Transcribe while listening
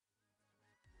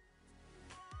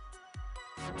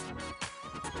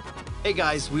Hey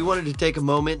guys, we wanted to take a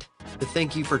moment to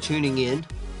thank you for tuning in.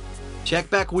 Check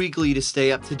back weekly to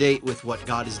stay up to date with what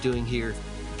God is doing here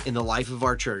in the life of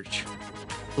our church.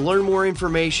 To learn more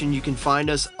information, you can find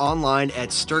us online at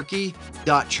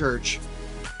sturkey.church.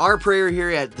 Our prayer here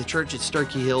at the church at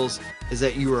Sturkey Hills is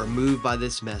that you are moved by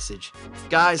this message.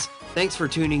 Guys, thanks for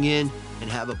tuning in and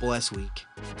have a blessed week.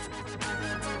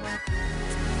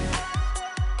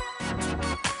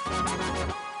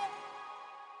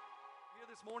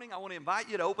 This morning, I want to invite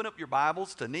you to open up your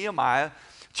Bibles to Nehemiah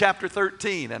chapter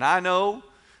 13. And I know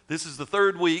this is the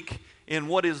third week in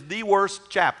what is the worst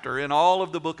chapter in all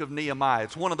of the book of Nehemiah.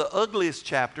 It's one of the ugliest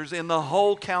chapters in the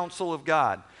whole counsel of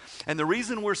God. And the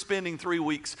reason we're spending 3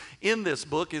 weeks in this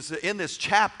book, in this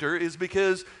chapter, is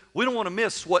because we don't want to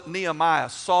miss what Nehemiah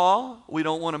saw. We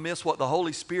don't want to miss what the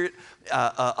Holy Spirit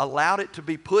allowed it to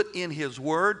be put in His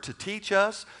Word to teach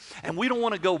us. And we don't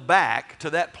want to go back to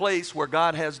that place where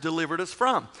God has delivered us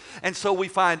from. And so we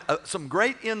find some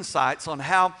great insights on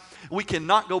how we can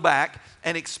not go back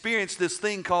and experience this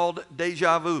thing called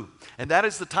déjà vu. And that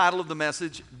is the title of the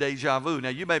message, Déjà Vu. Now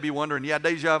you may be wondering, yeah,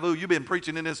 déjà vu, you've been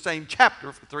preaching in this same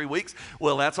chapter for 3 weeks.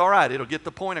 Well, that's all right. It'll get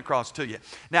the point across to you.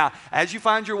 Now, as you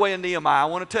find your way in Nehemiah, I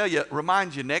want to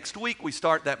remind you, next week we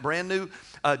start that brand new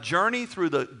journey through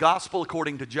the gospel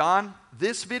according to John.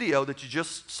 This video that you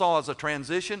just saw as a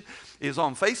transition is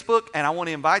on Facebook, and I want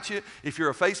to invite you, if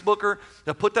you're a Facebooker,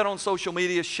 to put that on social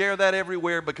media, share that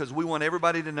everywhere, because we want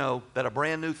everybody to know that a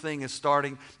brand new thing is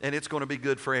starting, and it's going to be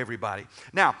good for everybody.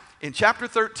 Now, in chapter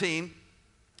 13,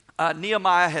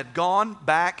 Nehemiah had gone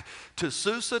back to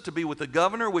Susa to be with the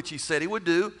governor, which he said he would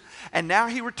do, and now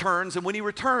he returns, and when he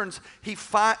returns, he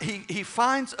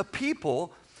finds a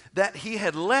people that he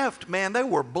had left. Man, they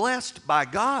were blessed by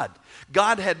God.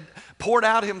 God had poured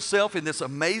out Himself in this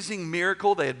amazing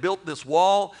miracle. They had built this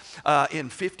wall in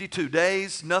 52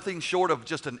 days, nothing short of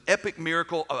just an epic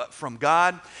miracle from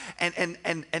God. And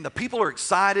the people are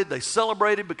excited. They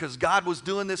celebrated because God was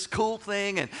doing this cool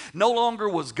thing. And no longer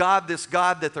was God this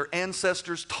God that their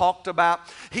ancestors talked about.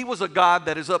 He was a God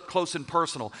that is up close and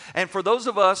personal. And for those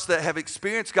of us that have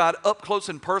experienced God up close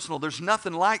and personal, there's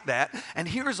nothing like that. And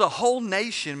here's a whole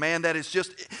nation, man, that is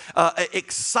just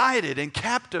excited and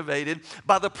captivated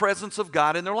by the presence of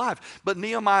God in their life. But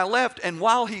Nehemiah left, and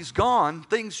while he's gone,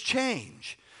 things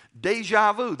change.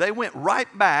 Déjà vu. They went right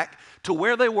back to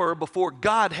where they were before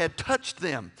God had touched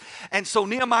them. And so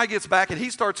Nehemiah gets back, and he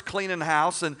starts cleaning the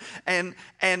house, and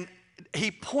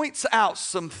he points out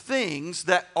some things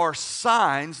that are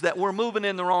signs that we're moving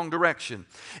in the wrong direction.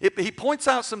 He points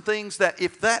out some things that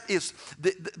if that is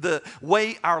the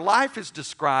way our life is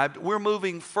described, we're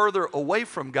moving further away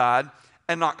from God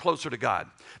and not closer to God.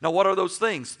 Now, what are those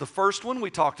things? The first one we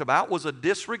talked about was a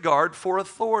disregard for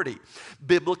authority,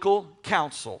 biblical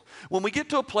counsel. When we get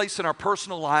to a place in our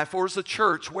personal life or as a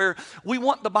church where we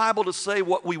want the Bible to say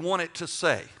what we want it to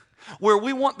say, where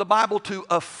we want the Bible to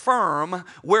affirm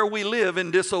where we live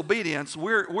in disobedience,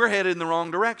 we're headed in the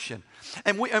wrong direction.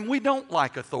 And we don't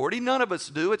like authority. None of us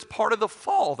do. It's part of the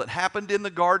fall that happened in the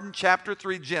garden, chapter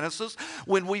 3, Genesis.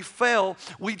 When we fell,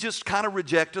 we just kind of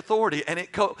reject authority. And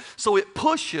so it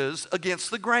pushes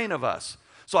against the grain of us.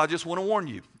 So I just want to warn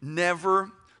you,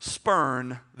 never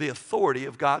spurn the authority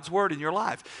of God's word in your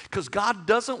life, because God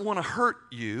doesn't want to hurt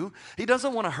you. He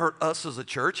doesn't want to hurt us as a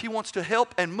church. He wants to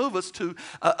help and move us to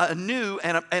a new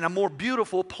and a more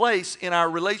beautiful place in our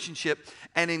relationship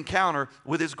and encounter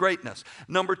with His greatness.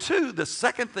 Number two, the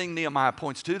second thing Nehemiah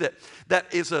points to that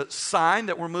is a sign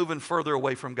that we're moving further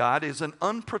away from God is an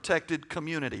unprotected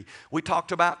community. We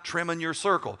talked about trimming your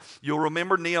circle. You'll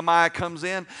remember Nehemiah comes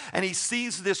in and he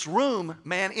sees this room,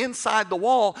 man, inside the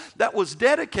wall that was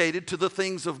dedicated to the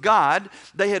things of God.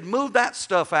 They had moved that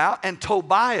stuff out, and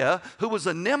Tobiah, who was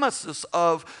a nemesis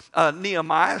of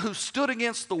Nehemiah, who stood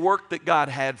against the work that God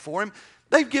had for him,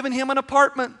 they've given him an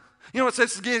apartment. You know, it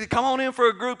says, come on in for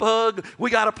a group hug. We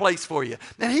got a place for you.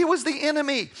 And he was the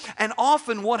enemy. And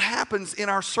often what happens in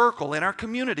our circle, in our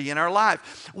community, in our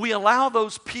life, we allow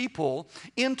those people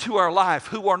into our life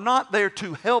who are not there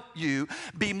to help you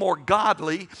be more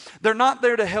godly. They're not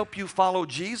there to help you follow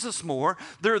Jesus more.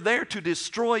 They're there to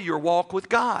destroy your walk with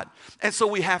God. And so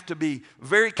we have to be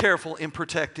very careful in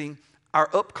protecting our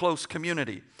up-close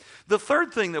community. The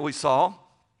third thing that we saw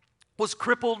was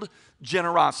crippled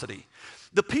generosity.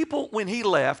 The people, when he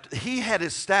left, he had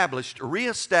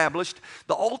reestablished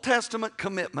the Old Testament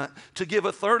commitment to give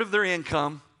a third of their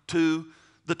income to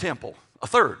the temple. A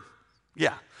third,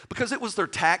 yeah. Because it was their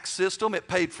tax system. It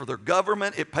paid for their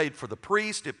government. It paid for the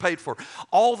priest. It paid for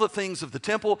all the things of the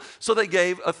temple. So they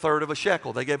gave a third of a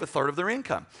shekel. They gave a third of their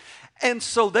income. And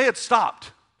so they had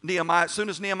stopped Nehemiah, as soon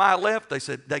as Nehemiah left, they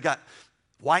said they got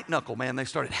white knuckle, man. They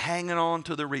started hanging on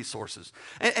to their resources.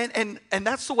 And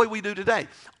that's the way we do today.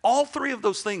 All three of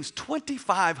those things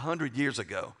 2,500 years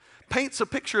ago paints a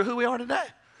picture of who we are today.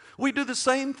 We do the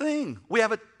same thing. We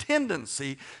have a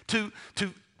tendency to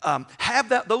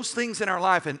have those things in our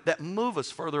life and that move us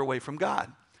further away from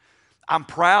God. I'm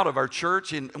proud of our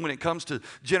church, and when it comes to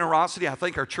generosity, I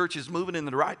think our church is moving in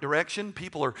the right direction.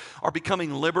 People are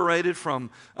becoming liberated from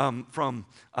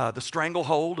the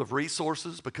stranglehold of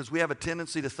resources, because we have a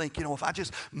tendency to think, if I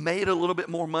just made a little bit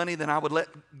more money, then I would let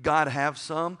God have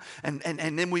some. And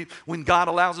then when God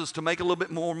allows us to make a little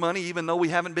bit more money, even though we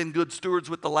haven't been good stewards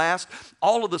with the last,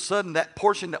 all of a sudden that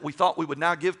portion that we thought we would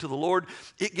now give to the Lord,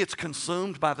 it gets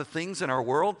consumed by the things in our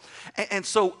world. And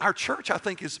so our church, I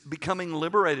think, is becoming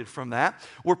liberated from that,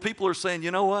 where people are saying, you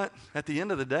know what, at the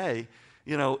end of the day,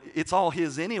 it's all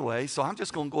His anyway, so I'm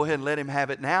just going to go ahead and let Him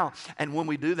have it now. And when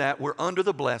we do that, we're under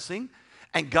the blessing,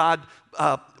 and God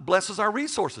blesses our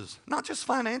resources, not just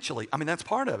financially. I mean, that's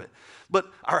part of it. But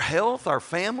our health, our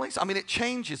families, I mean, it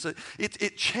changes.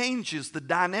 It changes the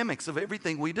dynamics of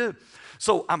everything we do.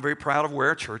 So I'm very proud of where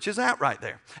our church is at right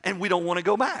there, and we don't want to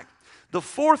go back. The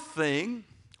fourth thing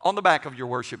on the back of your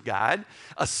worship guide,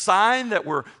 a sign that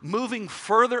we're moving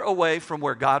further away from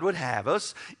where God would have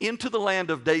us into the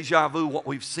land of déjà vu, what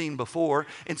we've seen before,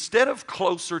 instead of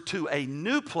closer to a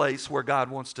new place where God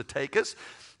wants to take us,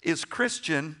 is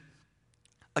Christian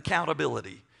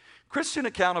accountability. Christian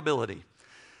accountability.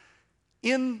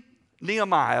 In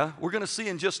Nehemiah, we're going to see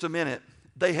in just a minute,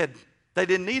 they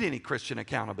didn't need any Christian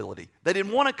accountability. They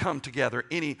didn't want to come together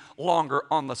any longer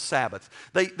on the Sabbath.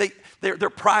 Their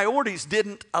priorities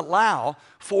didn't allow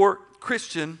for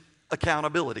Christian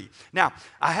accountability. Now,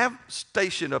 I have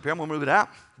stationed up here, I'm going to move it out,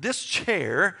 this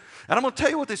chair, and I'm going to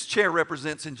tell you what this chair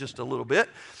represents in just a little bit,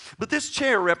 but this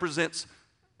chair represents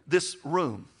this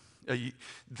room.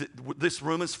 This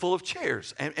room is full of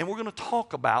chairs, and we're going to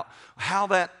talk about how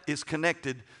that is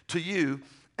connected to you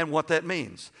and what that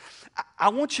means. I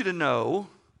want you to know,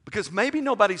 because maybe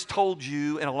nobody's told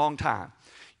you in a long time,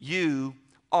 you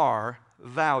are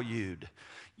valued.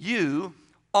 You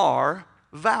are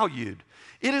valued.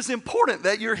 It is important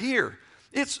that you're here.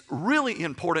 It's really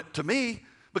important to me,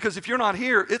 because if you're not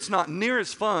here, it's not near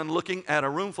as fun looking at a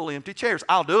room full of empty chairs.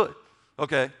 I'll do it,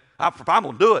 okay? I'm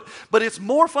going to do it. But it's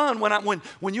more fun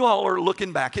when you all are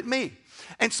looking back at me.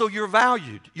 And so you're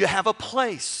valued. You have a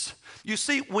place. You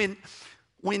see, when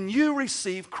you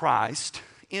receive Christ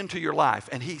into your life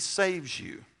and He saves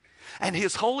you, and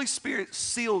His Holy Spirit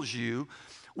seals you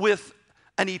with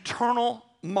an eternal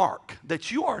mark that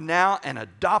you are now an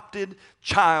adopted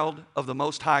child of the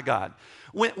Most High God.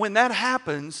 When that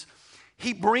happens,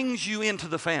 He brings you into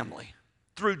the family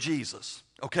through Jesus,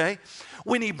 okay?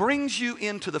 When He brings you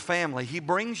into the family, He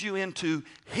brings you into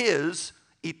His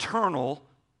eternal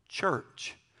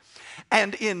church.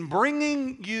 And in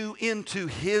bringing you into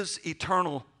His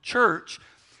eternal church,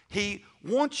 He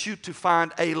wants you to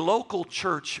find a local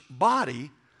church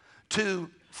body to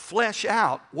flesh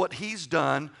out what He's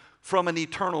done from an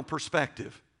eternal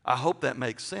perspective. I hope that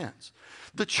makes sense.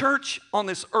 The church on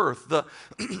this earth, the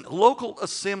local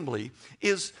assembly,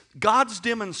 is God's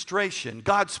demonstration,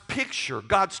 God's picture,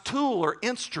 God's tool or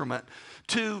instrument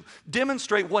to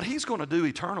demonstrate what He's going to do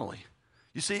eternally.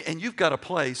 You see, and you've got a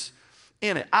place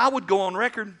in it. I would go on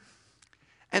record,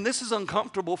 and this is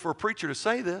uncomfortable for a preacher to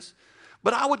say this,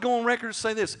 but I would go on record to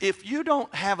say this: if you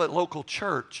don't have a local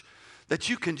church that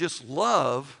you can just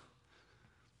love,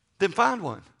 then find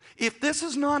one. If this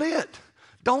is not it,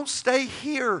 don't stay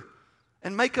here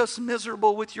and make us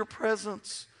miserable with your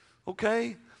presence,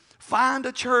 okay? Find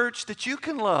a church that you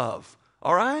can love,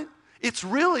 all right? It's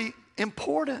really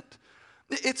important.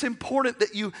 It's important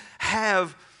that you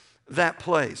have that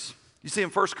place. You see in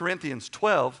 1 Corinthians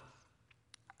 12,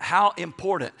 how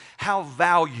important, how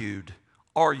valued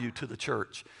are you to the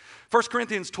church? 1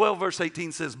 Corinthians 12 verse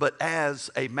 18 says, "But as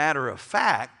a matter of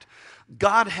fact,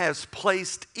 God has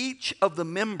placed each of the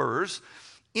members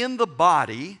in the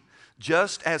body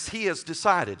just as He has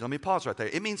decided." Let me pause right there.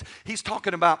 It means He's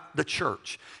talking about the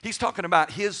church. He's talking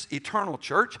about His eternal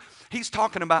church. He's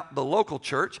talking about the local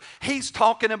church. He's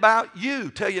talking about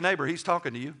you. Tell your neighbor, He's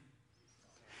talking to you.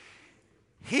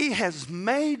 He has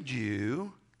made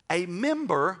you a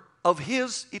member of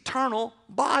His eternal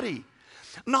body.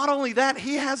 Not only that,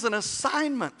 He has an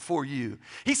assignment for you.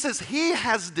 He says He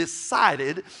has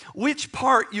decided which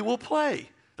part you will play.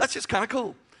 That's just kind of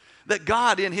cool. That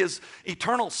God, in His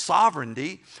eternal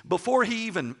sovereignty, before He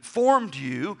even formed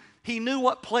you, He knew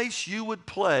what place you would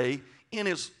play in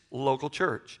his local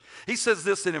church. He says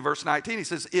this in verse 19. He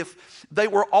says, if they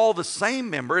were all the same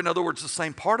member, in other words, the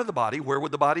same part of the body, where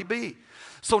would the body be?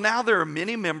 So now there are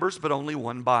many members, but only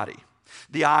one body.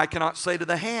 The eye cannot say to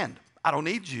the hand, I don't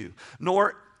need you.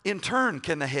 Nor in turn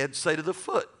can the head say to the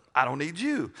foot, I don't need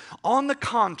you. On the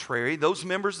contrary, those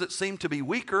members that seem to be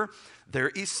weaker,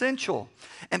 they're essential.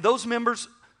 And those members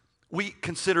we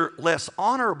consider less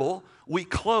honorable, we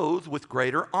clothe with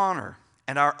greater honor.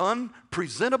 And our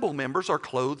unpresentable members are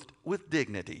clothed with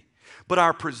dignity. But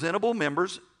our presentable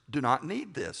members do not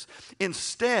need this.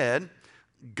 Instead,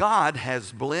 God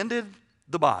has blended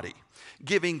the body,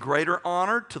 giving greater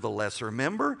honor to the lesser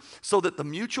member, so that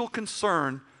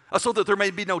there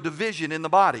may be no division in the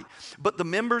body, but the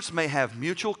members may have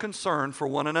mutual concern for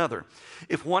one another.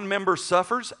 If one member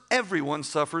suffers, everyone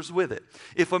suffers with it.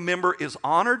 If a member is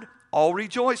honored, all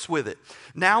rejoice with it.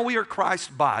 Now we are Christ's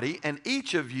body, and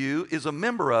each of you is a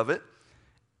member of it.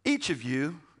 Each of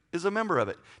you is a member of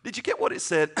it. Did you get what it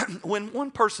said? When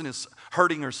one person is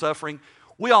hurting or suffering,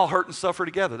 we all hurt and suffer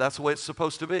together. That's the way it's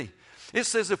supposed to be. It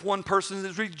says if one person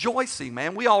is rejoicing,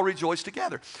 man, we all rejoice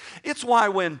together. It's why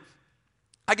when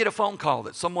I get a phone call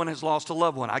that someone has lost a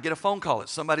loved one, I get a phone call that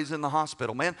somebody's in the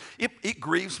hospital, man, it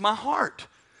grieves my heart.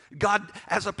 God,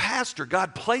 as a pastor,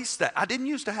 God placed that. I didn't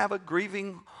used to have a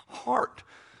grieving heart.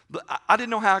 But I didn't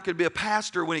know how I could be a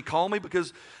pastor when he called me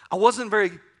because I wasn't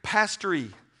very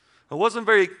pastory. I wasn't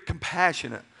very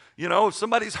compassionate. You know, if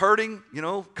somebody's hurting,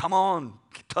 come on,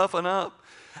 toughen up.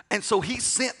 And so he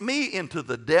sent me into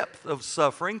the depth of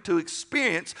suffering to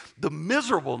experience the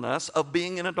miserableness of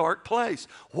being in a dark place.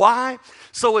 Why?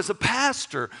 So as a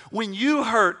pastor, when you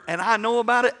hurt and I know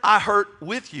about it, I hurt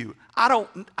with you. I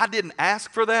didn't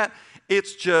ask for that.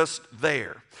 It's just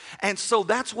there. And so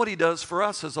that's what he does for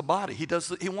us as a body.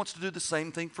 He wants to do the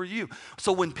same thing for you.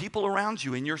 So when people around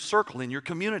you, in your circle, in your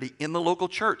community, in the local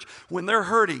church, when they're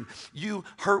hurting, you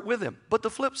hurt with them. But the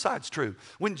flip side's true.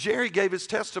 When Jerry gave his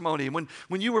testimony, when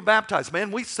you were baptized,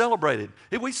 man, we celebrated.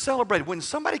 We celebrated. When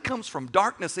somebody comes from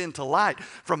darkness into light,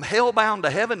 from hell bound to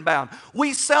heaven bound,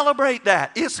 we celebrate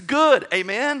that. It's good.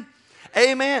 Amen?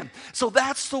 Amen. So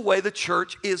that's the way the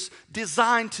church is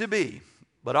designed to be.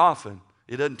 But often,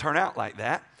 it doesn't turn out like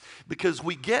that because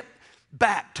we get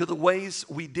back to the ways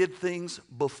we did things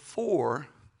before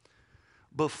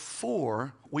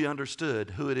we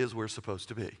understood who it is we're supposed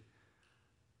to be.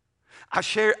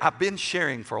 I've been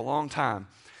sharing for a long time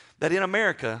that in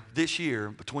America this year,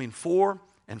 between 4,000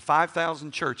 and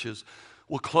 5,000 churches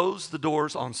will close the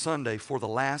doors on Sunday for the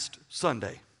last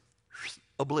Sunday.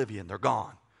 Oblivion, they're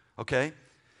gone, okay?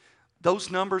 Those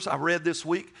numbers I read this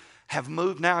week have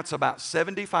moved now. It's about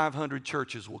 7,500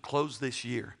 churches will close this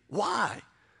year. Why?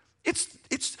 It's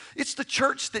the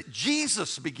church that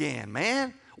Jesus began,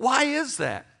 man. Why is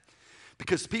that?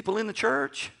 Because people in the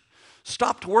church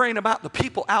stopped worrying about the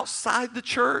people outside the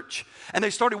church and they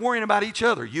started worrying about each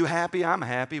other. You happy? I'm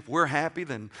happy. If we're happy,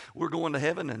 then we're going to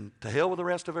heaven and to hell with the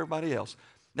rest of everybody else.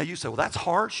 Now you say, well, that's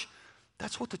harsh.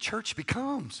 That's what the church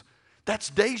becomes.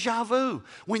 That's déjà vu.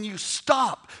 When you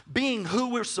stop being who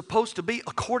we're supposed to be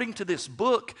according to this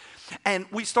book and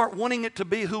we start wanting it to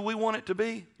be who we want it to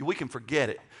be, we can forget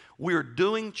it. We're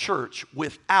doing church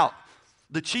without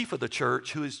the chief of the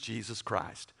church, who is Jesus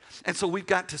Christ. And so we've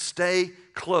got to stay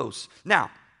close. Now,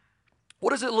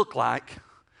 what does it look like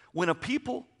when a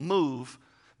people move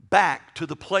back to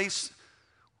the place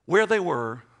where they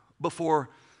were before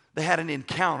they had an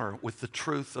encounter with the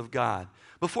truth of God?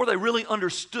 Before they really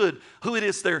understood who it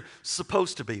is they're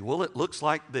supposed to be. Well, it looks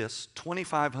like this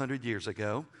 2,500 years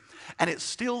ago, and it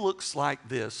still looks like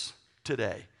this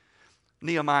today.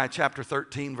 Nehemiah chapter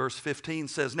 13, verse 15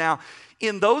 says, now,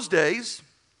 in those days,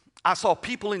 I saw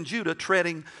people in Judah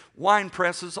treading wine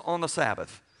presses on the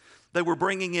Sabbath. They were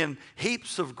bringing in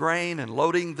heaps of grain and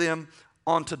loading them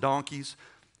onto donkeys,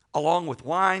 along with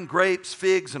wine, grapes,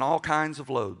 figs, and all kinds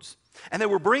of loads. And they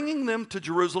were bringing them to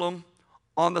Jerusalem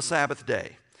on the Sabbath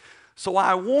day. So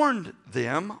I warned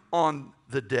them on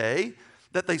the day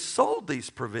that they sold these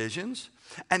provisions,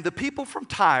 and the people from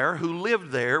Tyre who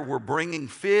lived there were bringing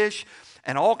fish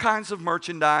and all kinds of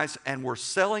merchandise and were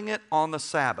selling it on the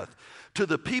Sabbath to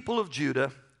the people of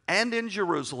Judah and in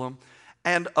Jerusalem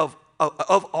and of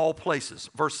all places.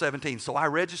 Verse 17, so I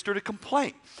registered a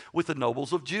complaint with the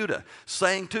nobles of Judah,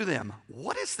 saying to them,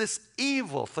 what is this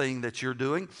evil thing that you're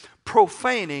doing,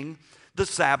 profaning the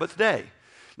Sabbath day?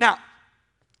 Now,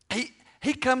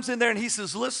 he comes in there and he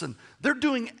says, listen, they're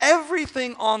doing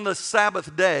everything on the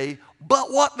Sabbath day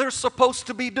but what they're supposed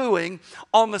to be doing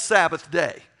on the Sabbath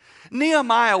day.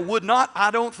 Nehemiah would not,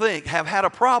 I don't think, have had a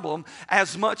problem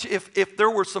as much if there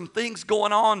were some things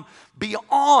going on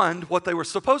beyond what they were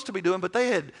supposed to be doing, but they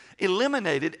had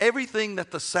eliminated everything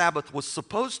that the Sabbath was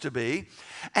supposed to be,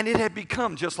 and it had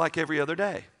become just like every other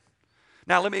day.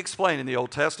 Now, let me explain. In the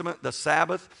Old Testament, the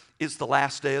Sabbath is the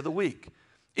last day of the week.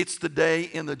 It's the day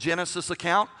in the Genesis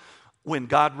account when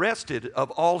God rested of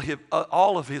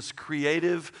all of his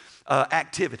creative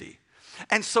activity.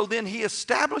 And so then he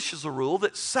establishes a rule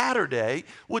that Saturday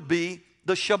would be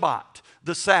the Shabbat,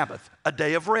 the Sabbath, a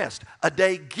day of rest, a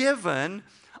day given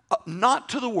not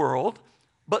to the world,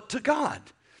 but to God.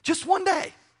 Just one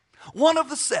day, one of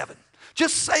the 7.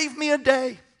 Just save me a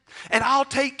day, and I'll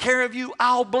take care of you.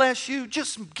 I'll bless you.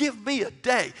 Just give me a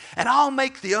day, and I'll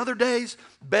make the other days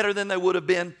better than they would have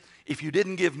been if you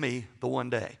didn't give me the one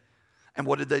day. And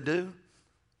what did they do?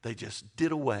 They just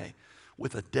did away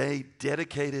with a day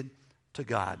dedicated to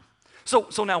God. So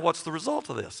now what's the result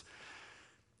of this?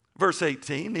 Verse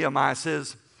 18, Nehemiah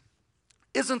says,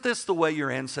 "Isn't this the way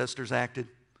your ancestors acted,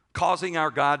 causing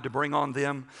our God to bring on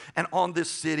them and on this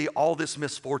city all this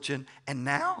misfortune? And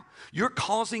now you're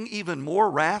causing even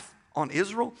more wrath on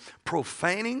Israel,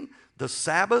 profaning the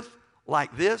Sabbath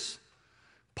like this?"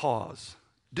 Pause.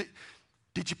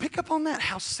 Did you pick up on that?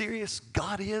 How serious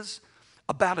God is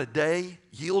about a day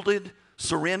yielded,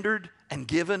 surrendered, and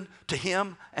given to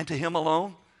Him and to Him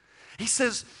alone? He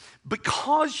says,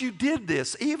 because you did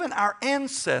this, even our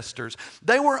ancestors,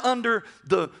 they were under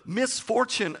the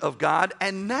misfortune of God,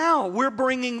 and now we're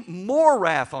bringing more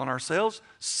wrath on ourselves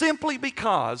simply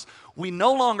because we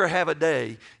no longer have a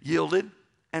day yielded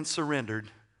and surrendered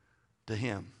to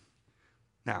Him.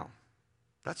 Now,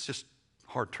 that's just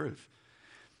hard truth,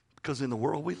 because in the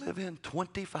world we live in,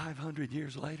 2,500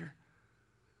 years later,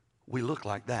 we look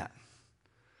like that.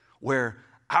 Where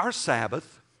our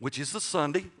Sabbath, which is the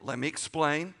Sunday, let me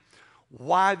explain.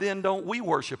 Why then don't we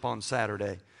worship on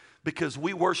Saturday? Because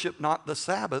we worship not the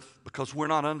Sabbath because we're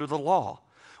not under the law.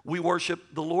 We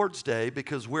worship the Lord's Day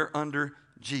because we're under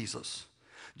Jesus.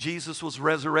 Jesus was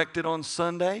resurrected on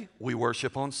Sunday. We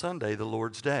worship on Sunday, the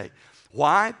Lord's Day.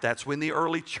 Why? That's when the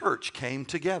early church came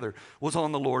together, was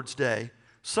on the Lord's Day,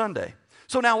 Sunday.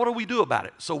 So now what do we do about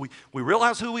it? So we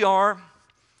realize who we are.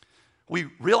 We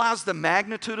realize the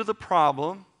magnitude of the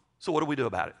problem. So what do we do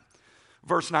about it?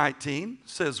 Verse 19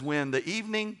 says, "When the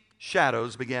evening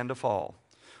shadows began to fall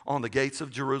on the gates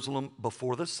of Jerusalem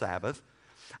before the Sabbath,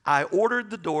 I ordered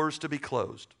the doors to be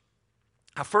closed.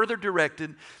 I further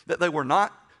directed that they were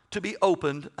not to be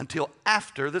opened until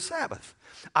after the Sabbath.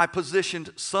 I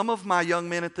positioned some of my young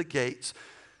men at the gates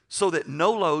so that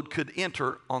no load could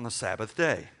enter on the Sabbath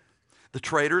day. The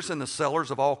traders and the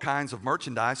sellers of all kinds of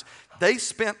merchandise, they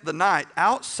spent the night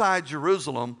outside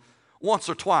Jerusalem once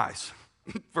or twice."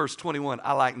 Verse 21,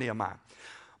 I like Nehemiah.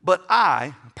 "But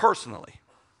I, personally,"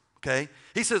 okay,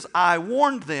 he says, "I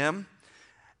warned them,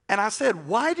 and I said,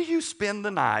 'Why do you spend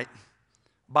the night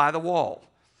by the wall?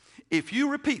 If you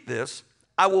repeat this,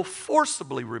 I will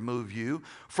forcibly remove you.'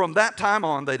 From that time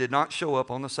on, they did not show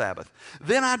up on the Sabbath.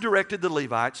 Then I directed the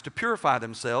Levites to purify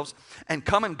themselves and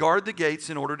come and guard the gates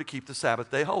in order to keep the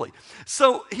Sabbath day holy."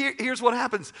 So here's what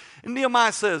happens. And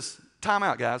Nehemiah says, time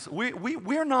out, guys.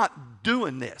 We're not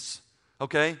doing this,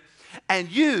 okay?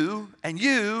 And you're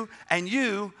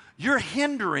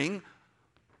hindering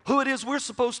who it is we're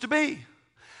supposed to be.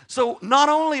 So not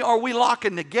only are we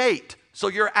locking the gate so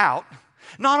you're out,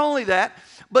 not only that,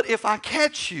 but if I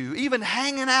catch you even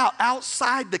hanging out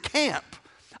outside the camp,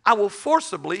 I will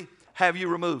forcibly have you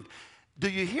removed. Do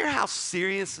you hear how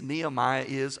serious Nehemiah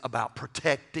is about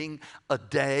protecting a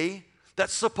day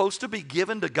that's supposed to be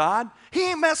given to God? He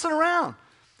ain't messing around.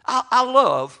 I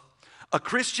love a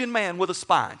Christian man with a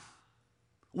spine.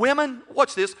 Women,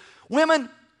 watch this. Women,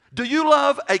 do you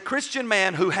love a Christian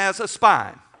man who has a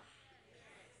spine?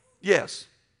 Yes.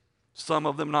 Some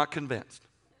of them not convinced.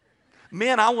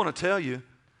 Men, I want to tell you,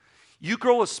 you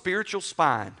grow a spiritual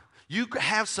spine. You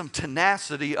have some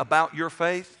tenacity about your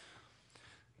faith.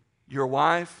 Your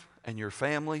wife and your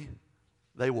family,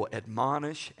 they will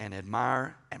admonish and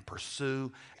admire and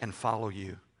pursue and follow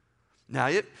you. Now,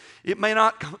 it may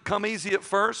not come easy at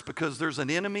first because there's an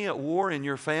enemy at war in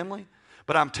your family.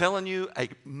 But I'm telling you, a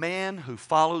man who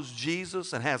follows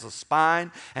Jesus and has a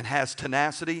spine and has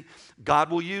tenacity, God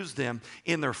will use them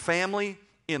in their family,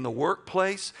 in the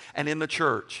workplace, and in the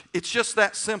church. It's just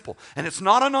that simple. And it's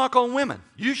not a knock on women.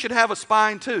 You should have a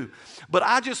spine too. But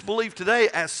I just believe today,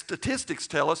 as statistics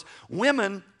tell us,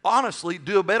 women honestly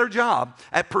do a better job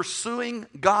at pursuing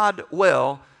God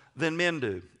well than men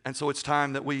do. And so it's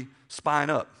time that we spine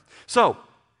up. So,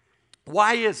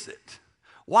 why is it?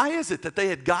 Why is it that they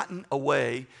had gotten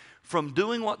away from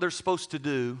doing what they're supposed to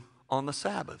do on the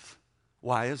Sabbath.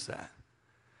 Why is that?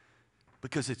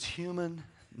 Because it's human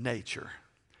nature.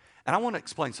 And I want to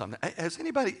explain something. Has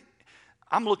anybody,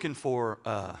 I'm looking for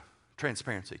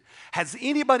transparency. Has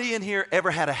anybody in here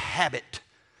ever had a habit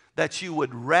that you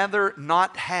would rather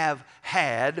not have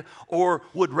had or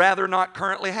would rather not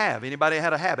currently have? Anybody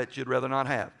had a habit you'd rather not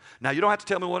have? Now, you don't have to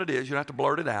tell me what it is. You don't have to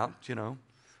blurt it out,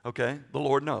 Okay? The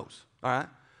Lord knows, all right?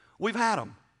 We've had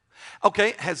them.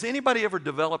 Okay, has anybody ever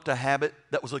developed a habit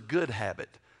that was a good habit,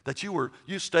 that you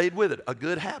stayed with it, a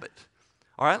good habit?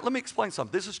 All right, let me explain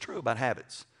something. This is true about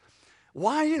habits.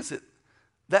 Why is it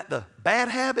that the bad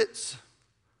habits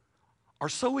are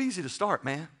so easy to start,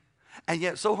 man, and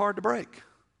yet so hard to break?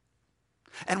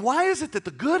 And why is it that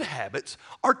the good habits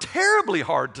are terribly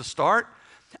hard to start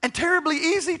and terribly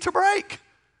easy to break?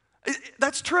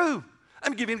 That's true.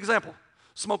 Let me give you an example.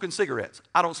 Smoking cigarettes.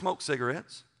 I don't smoke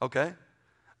cigarettes, okay?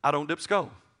 I don't dip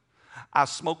skull. I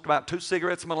smoked about 2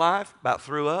 cigarettes in my life, about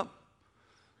threw up.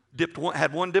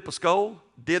 Had one dip of skull,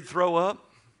 did throw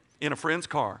up in a friend's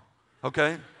car,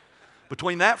 okay?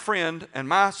 Between that friend and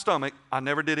my stomach, I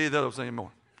never did either of those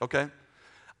anymore, okay?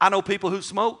 I know people who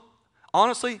smoke.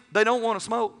 Honestly, they don't want to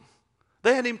smoke.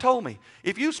 They hadn't even told me.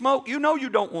 If you smoke, you know you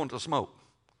don't want to smoke.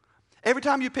 Every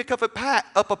time you pick up a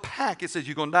pack, it says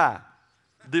you're going to die.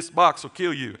 This box will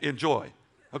kill you. Enjoy,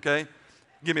 okay?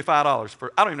 Give me $5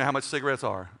 for, I don't even know how much cigarettes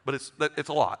are, but it's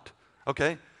a lot,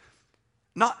 okay?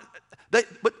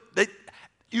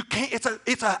 You can't,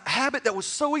 it's a habit that was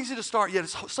so easy to start, yet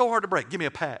it's so hard to break. Give me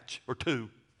a patch or 2.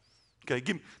 Okay,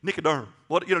 give me Nicoderm.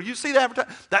 You see the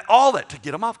advertising? All that to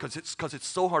get them off because it's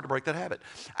so hard to break that habit.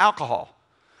 Alcohol.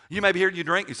 You may be here and you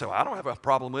drink. You say, well, I don't have a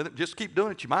problem with it. Just keep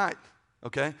doing it. You might.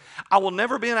 Okay. I will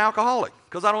never be an alcoholic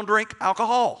because I don't drink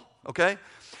alcohol. Okay.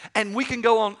 And we can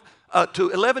go on to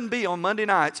 11B on Monday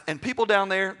nights, and people down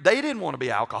there, they didn't want to be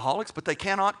alcoholics, but they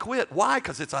cannot quit. Why?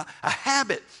 Because it's a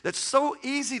habit that's so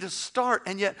easy to start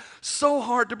and yet so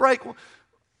hard to break.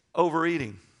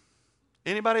 Overeating.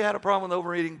 Anybody had a problem with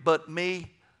overeating but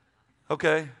me?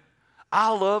 Okay.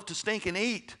 I love to stink and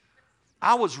eat.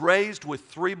 I was raised with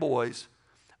 3 boys,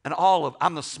 and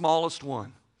I'm the smallest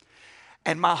one.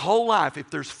 And my whole life, if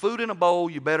there's food in a bowl,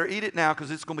 you better eat it now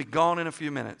because it's going to be gone in a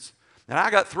few minutes. And I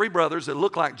got 3 brothers that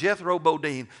look like Jethro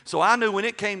Bodine, so I knew when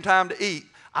it came time to eat,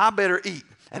 I better eat.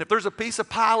 And if there's a piece of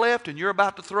pie left and you're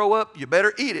about to throw up, you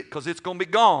better eat it because it's going to be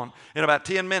gone in about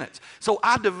 10 minutes. So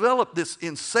I developed this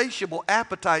insatiable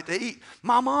appetite to eat.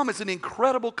 My mom is an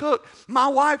incredible cook. My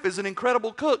wife is an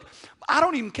incredible cook. I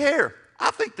don't even care.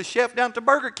 I think the chef down at the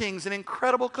Burger King is an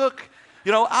incredible cook.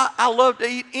 I love to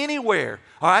eat anywhere,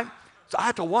 all right? So I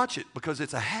have to watch it because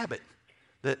it's a habit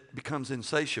that becomes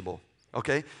insatiable,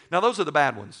 okay? Now, those are the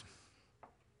bad ones.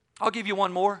 I'll give you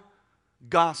one more.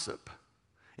 Gossip.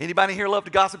 Anybody here love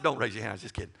to gossip? Don't raise your hand. I was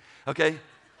just kidding. Okay?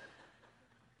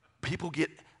 People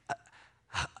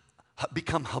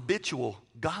become habitual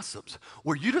gossips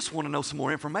where you just want to know some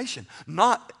more information. And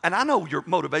I know your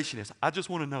motivation is, I just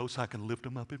want to know so I can lift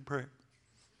them up in prayer.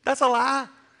 That's a lie.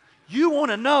 You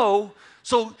want to know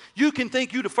so you can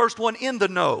think you're the first one in the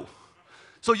know.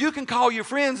 So you can call your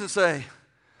friends and say,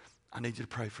 I need you to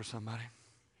pray for somebody.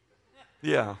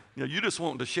 Yeah. You just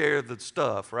want to share the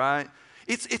stuff, right?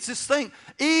 It's this thing,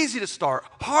 easy to start,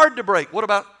 hard to break. What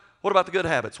about the good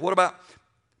habits? What about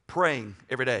praying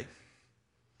every day?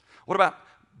 What about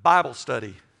Bible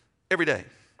study every day?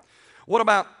 What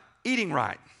about eating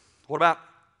right? What about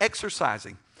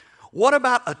exercising? What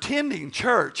about attending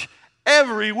church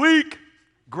every week?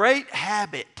 Great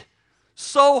habit.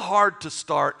 So hard to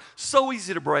start, so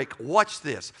easy to break. Watch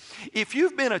this. If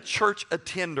you've been a church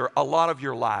attender a lot of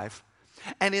your life,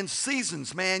 and in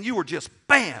seasons, man, you were just,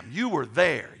 bam, you were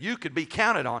there. You could be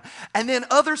counted on. And then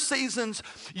other seasons,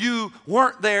 you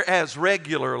weren't there as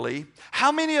regularly.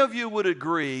 How many of you would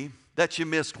agree that you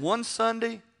missed one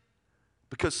Sunday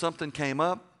because something came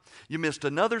up? You missed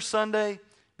another Sunday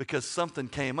because something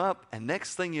came up. And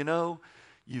next thing you know,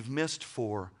 you've missed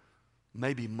for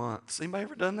maybe months. Anybody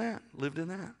ever done that? Lived in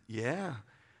that? Yeah.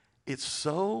 It's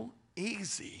so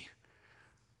easy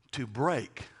to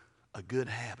break a good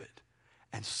habit.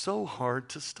 And so hard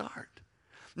to start.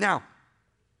 Now,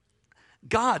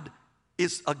 God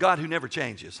is a God who never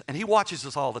changes, and He watches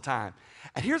us all the time.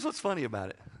 And here's what's funny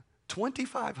about it.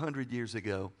 2,500 years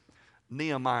ago,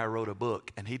 Nehemiah wrote a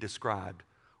book, and he described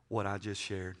what I just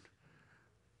shared.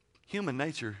 Human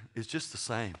nature is just the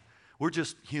same. We're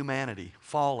just humanity,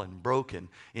 fallen, broken,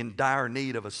 in dire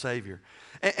need of a Savior.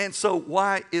 And so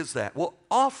why is that? Well,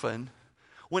 often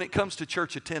when it comes to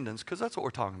church attendance, because that's what we're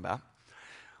talking about,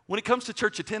 when it comes to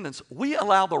church attendance, we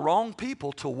allow the wrong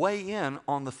people to weigh in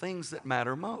on the things that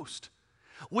matter most.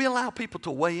 We allow people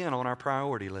to weigh in on our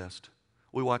priority list.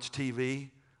 We watch TV.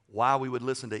 Why we would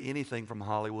listen to anything from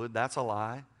Hollywood, that's a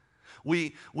lie.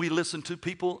 We listen to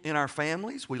people in our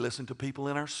families. We listen to people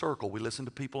in our circle. We listen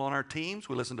to people on our teams.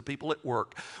 We listen to people at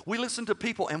work. We listen to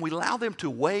people and we allow them to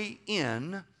weigh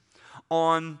in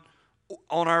on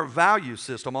our value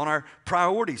system, on our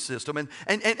priority system.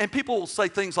 And people will say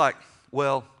things like,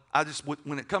 well,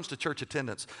 when it comes to church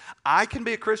attendance, I can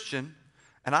be a Christian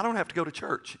and I don't have to go to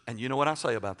church. And you know what I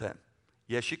say about that?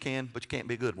 Yes, you can, but you can't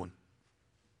be a good one.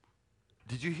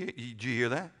 Did you hear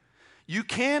that? You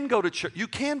can go to church. You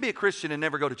can be a Christian and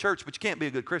never go to church, but you can't be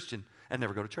a good Christian and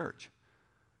never go to church.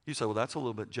 You say, well, that's a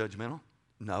little bit judgmental.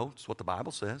 No, it's what the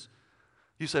Bible says.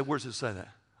 You say, where does it say that?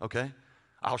 Okay,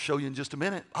 I'll show you in just a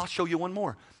minute. I'll show you one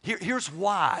more. Here's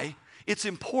why it's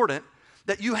important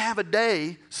that you have a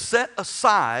day set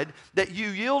aside that you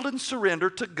yield and surrender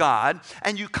to God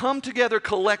and you come together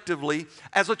collectively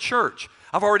as a church.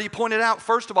 I've already pointed out,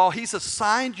 first of all, He's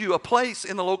assigned you a place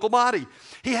in the local body.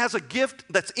 He has a gift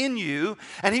that's in you,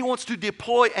 and He wants to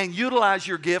deploy and utilize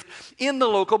your gift in the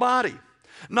local body.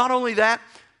 Not only that,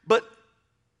 but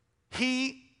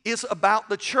He is about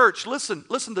the church. Listen,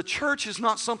 the church is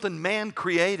not something man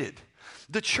created.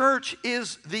 The church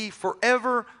is the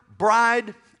forever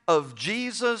bride of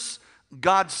Jesus,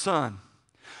 God's Son.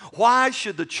 Why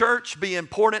should the church be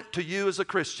important to you as a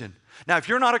Christian? Now, if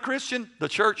you're not a Christian, the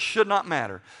church should not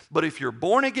matter. But if you're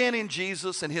born again in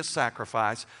Jesus and His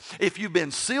sacrifice, if you've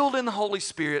been sealed in the Holy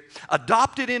Spirit,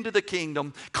 adopted into the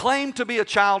kingdom, claimed to be a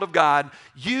child of God,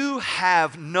 you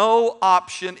have no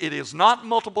option. It is not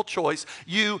multiple choice.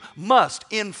 You must,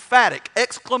 emphatic,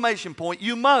 exclamation point,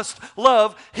 you must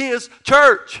love His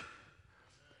church.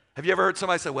 Have you ever heard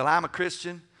somebody say, well, I'm a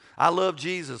Christian. I love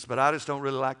Jesus, but I just don't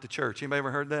really like the church. Anybody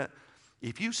ever heard that?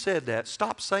 If you said that,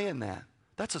 stop saying that.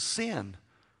 That's a sin.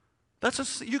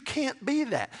 You can't be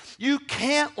that. You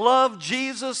can't love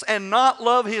Jesus and not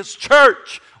love His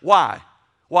church. Why?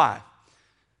 Why?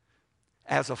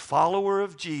 As a follower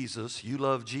of Jesus, you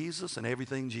love Jesus and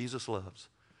everything Jesus loves.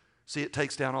 See, it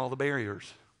takes down all the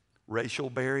barriers. Racial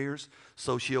barriers,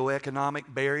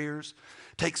 socioeconomic barriers.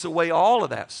 Takes away all of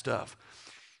that stuff.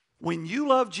 When you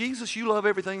love Jesus, you love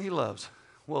everything He loves.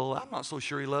 Well, I'm not so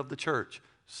sure He loved the church.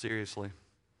 Seriously.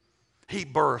 He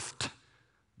birthed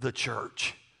the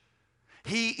church.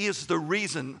 He is the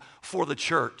reason for the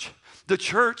church. The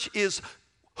church is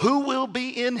who will be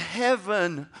in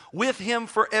heaven with Him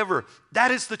forever.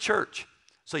 That is the church.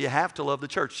 So you have to love the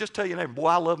church. Just tell your neighbor, boy,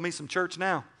 I love me some church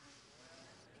now.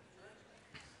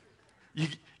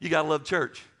 You got to love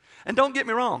church. And don't get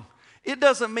me wrong. It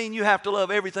doesn't mean you have to love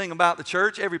everything about the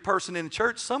church, every person in the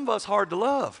church. Some of us hard to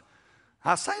love.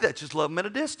 I say that, just love them at a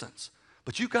distance.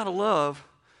 But you've got to love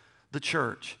the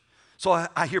church. So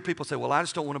I hear people say, well, I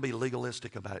just don't want to be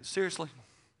legalistic about it. Seriously?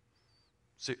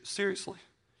 Seriously?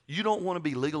 You don't want to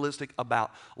be legalistic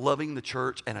about loving the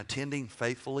church and attending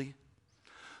faithfully?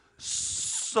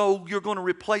 So you're going to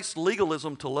replace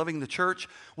legalism to loving the church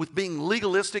with being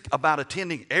legalistic about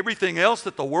attending everything else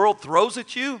that the world throws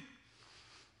at you?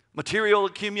 Material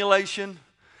accumulation,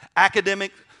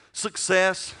 academic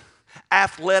success,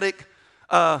 athletic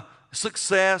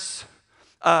success,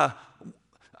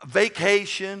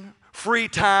 vacation, free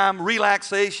time,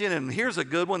 relaxation, and here's a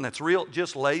good one that's real,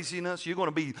 just laziness. You're going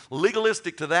to be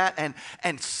legalistic to that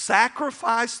and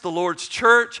sacrifice the Lord's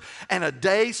church and a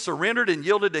day surrendered and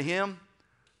yielded to Him.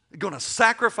 You're going to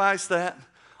sacrifice that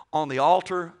on the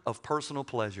altar of personal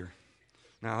pleasure.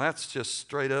 Now that's just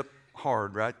straight up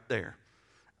hard right there.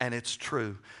 And it's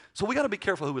true. So we got to be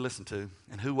careful who we listen to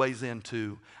and who weighs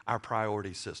into our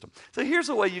priority system. So here's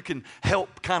a way you can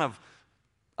help kind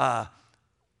of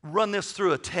run this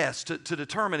through a test to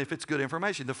determine if it's good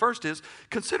information. The first is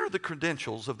consider the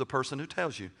credentials of the person who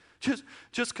tells you.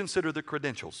 Just consider the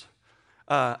credentials.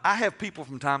 I have people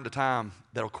from time to time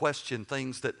that will question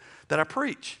things that I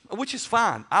preach, which is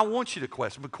fine. I want you to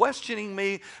question. But questioning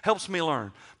me helps me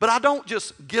learn. But I don't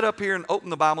just get up here and open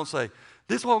the Bible and say,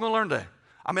 this is what we're going to learn today.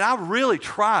 I mean, I really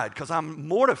tried because I'm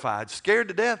mortified, scared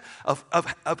to death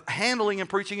of handling and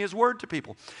preaching His Word to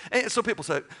people. And so people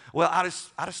say, well, I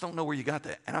just don't know where you got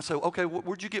that. And I say, okay,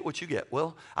 where'd you get what you get?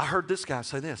 Well, I heard this guy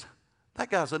say this. That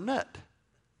guy's a nut.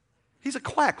 He's a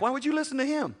quack. Why would you listen to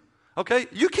him? Okay?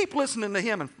 You keep listening to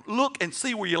him and look and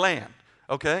see where you land.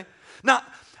 Okay? Now,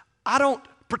 I don't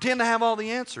pretend to have all the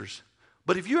answers.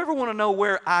 But if you ever want to know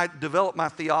where I develop my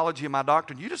theology and my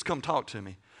doctrine, you just come talk to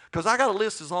me. Because I got a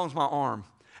list as long as my arm.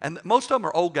 And most of them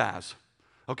are old guys,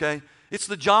 okay? It's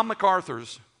the John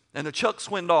MacArthurs and the Chuck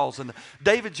Swindoll's and the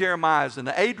David Jeremiah's and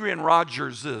the Adrian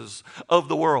Rogerses of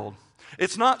the world.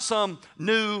 It's not some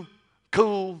new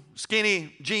cool,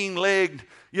 skinny, jean-legged,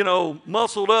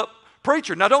 muscled up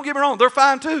preacher. Now, don't get me wrong, they're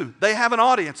fine too. They have an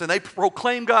audience and they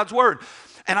proclaim God's word.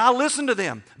 And I listen to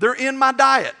them. They're in my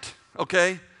diet,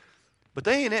 okay? But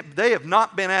they have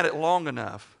not been at it long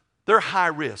enough. They're high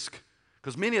risk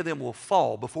because many of them will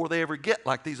fall before they ever get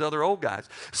like these other old guys.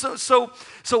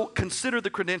 So consider the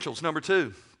credentials. Number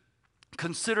 2,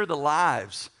 consider the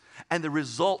lives and the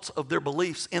results of their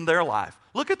beliefs in their life.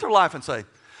 Look at their life and say,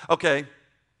 okay,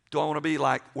 do I want to be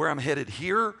like where I'm headed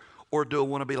here, or do I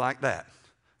want to be like that?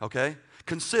 Okay?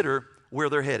 Consider where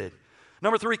they're headed.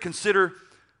 Number 3, consider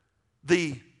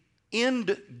the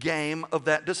end game of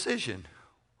that decision.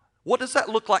 What does that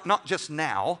look like not just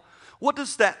now? What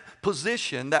does that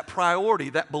position, that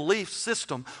priority, that belief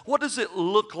system, what does it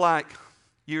look like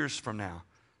years from now?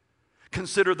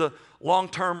 Consider the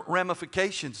long-term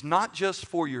ramifications, not just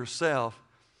for yourself,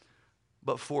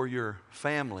 but for your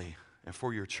family and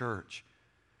for your church.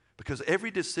 Because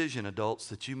every decision, adults,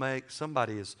 that you make,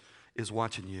 somebody is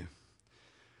watching you.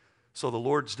 So the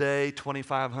Lord's Day,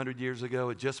 2,500 years ago,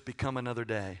 had just become another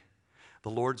day. The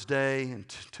Lord's Day in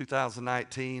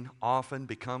 2019 often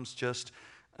becomes just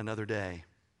another day.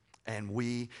 And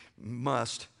we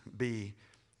must be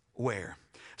aware.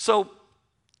 So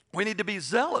we need to be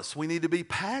zealous. We need to be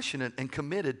passionate and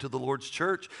committed to the Lord's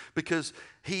church because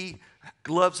He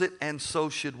loves it, and so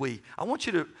should we. I want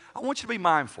you to be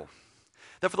mindful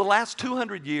that for the last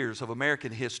 200 years of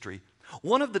American history,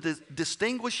 one of the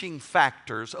distinguishing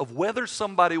factors of whether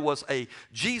somebody was a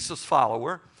Jesus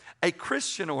follower, a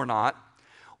Christian or not,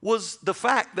 was the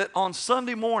fact that on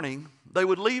Sunday morning, they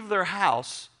would leave their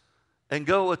house and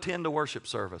go attend a worship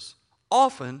service.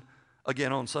 Often,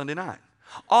 again on Sunday night.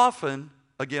 Often,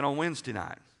 again on Wednesday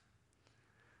night.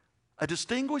 A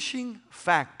distinguishing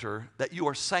factor that you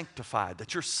are sanctified,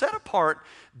 that you're set apart,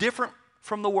 different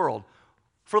from the world,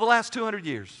 for the last 200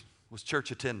 years was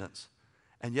church attendance.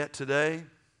 And yet today,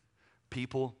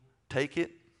 people take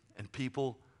it and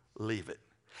people leave it.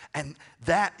 And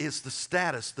that is the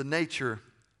status, the nature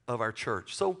of our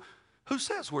church. So who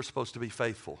says we're supposed to be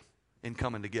faithful in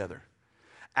coming together?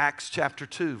 Acts chapter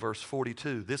 2, verse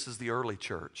 42. This is the early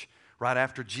church. Right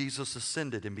after Jesus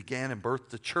ascended and began and birthed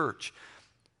the church.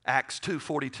 Acts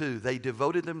 2:42. They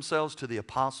devoted themselves to the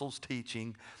apostles'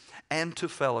 teaching and to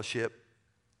fellowship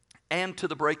and to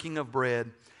the breaking of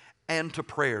bread and to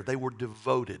prayer. They were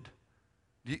devoted.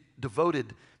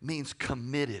 Devoted means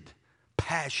committed,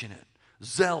 passionate,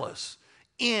 zealous,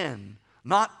 in,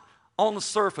 not on the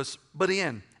surface, but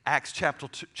in. Acts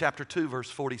chapter 2, verse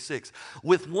 46.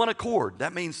 With one accord,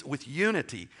 that means with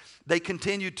unity, they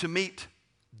continued to meet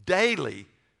daily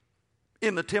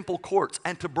in the temple courts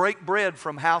and to break bread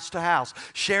from house to house,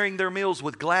 sharing their meals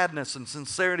with gladness and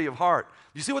sincerity of heart.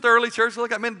 You see what the early church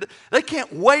look like? I mean, they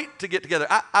can't wait to get together.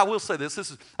 I will say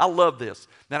this. I love this,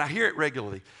 and I hear it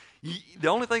regularly. The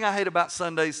only thing I hate about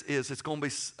Sundays is it's going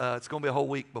to be a whole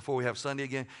week before we have Sunday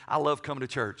again. I love coming to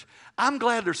church. I'm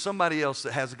glad there's somebody else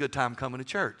that has a good time coming to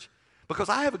church because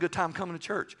I have a good time coming to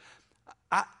church.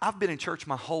 I've been in church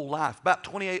my whole life, about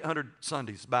 2,800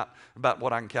 Sundays, about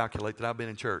what I can calculate that I've been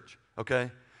in church,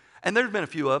 okay? And there's been a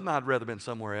few of them I'd rather been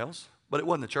somewhere else, but it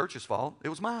wasn't the church's fault. It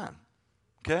was mine,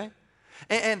 okay?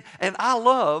 And I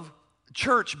love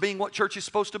church being what church is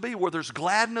supposed to be, where there's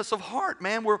gladness of heart,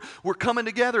 man. We're coming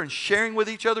together and sharing with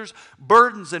each other's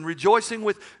burdens and rejoicing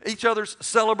with each other's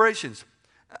celebrations.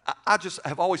 I just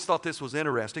have always thought this was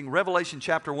interesting. Revelation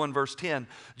chapter 1, verse 10,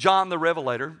 John the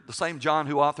Revelator, the same John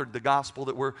who authored the gospel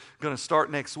that we're going to start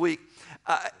next week,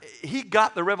 he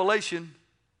got the revelation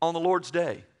on the Lord's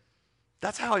day.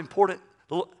 That's how important.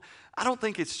 I don't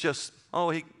think it's just,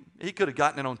 he could have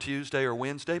gotten it on Tuesday or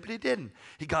Wednesday, but he didn't.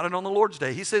 He got it on the Lord's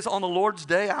day. He says, on the Lord's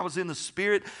day, I was in the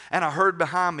Spirit, and I heard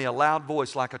behind me a loud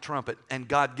voice like a trumpet, and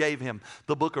God gave him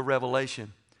the book of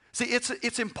Revelation. See,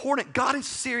 it's important. God is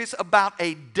serious about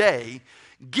a day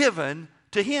given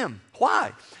to him.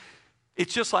 Why?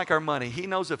 It's just like our money. He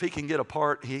knows if he can get a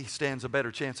part, he stands a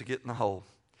better chance of getting the whole.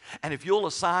 And if you'll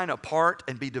assign a part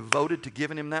and be devoted to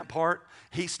giving him that part,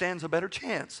 he stands a better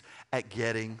chance at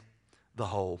getting the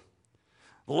whole.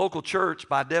 The local church,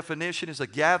 by definition, is a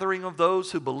gathering of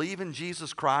those who believe in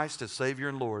Jesus Christ as Savior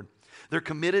and Lord. They're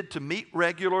committed to meet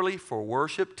regularly for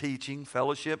worship, teaching,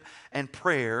 fellowship, and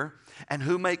prayer, and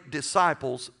who make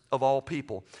disciples of all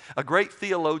people. A great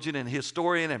theologian and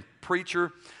historian and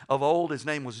preacher of old, his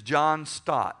name was John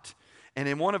Stott. And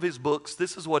in one of his books,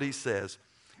 this is what he says.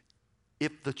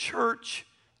 If the church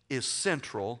is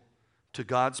central to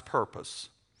God's purpose,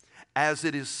 as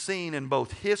it is seen in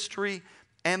both history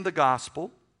and the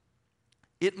gospel,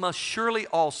 it must surely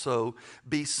also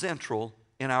be central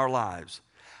in our lives.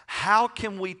 How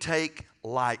can we take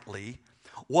lightly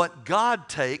what God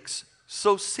takes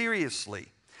so seriously?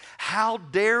 How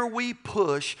dare we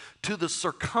push to the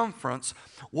circumference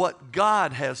what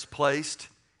God has placed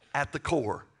at the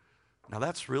core? Now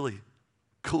that's really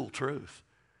cool truth.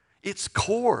 It's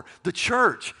core, the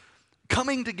church,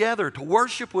 coming together to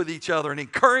worship with each other and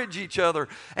encourage each other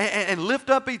and lift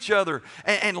up each other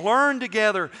and learn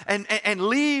together and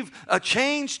leave a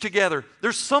change together.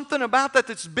 There's something about that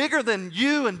that's bigger than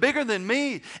you and bigger than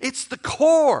me. It's the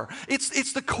core.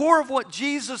 It's the core of what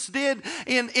Jesus did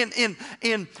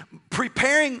in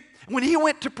preparing. When he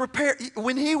went to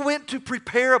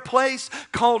prepare a place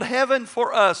called heaven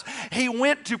for us, he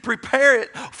went to prepare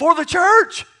it for the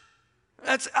church.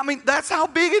 That's how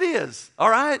big it is, all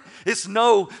right? It's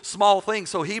no small thing.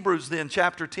 So Hebrews then,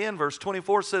 chapter 10, verse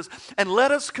 24 says, "And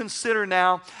let us consider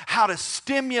now how to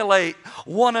stimulate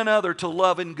one another to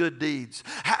love and good deeds,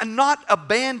 not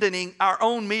abandoning our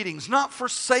own meetings, not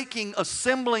forsaking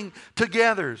assembling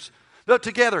together,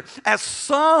 as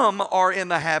some are in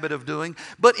the habit of doing,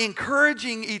 but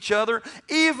encouraging each other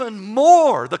even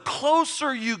more the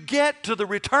closer you get to the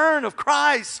return of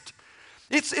Christ."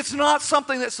 It's not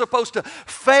something that's supposed to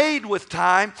fade with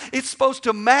time. It's supposed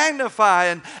to magnify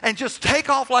and just take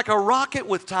off like a rocket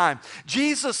with time.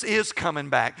 Jesus is coming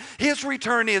back. His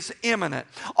return is imminent.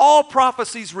 All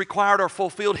prophecies required are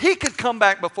fulfilled. He could come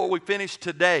back before we finish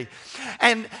today.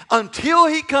 And until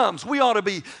he comes, we ought to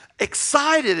be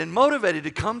excited and motivated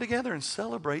to come together and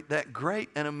celebrate that great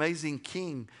and amazing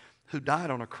King who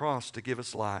died on a cross to give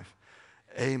us life.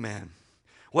 Amen.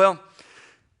 Well,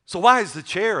 so why is the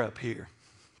chair up here?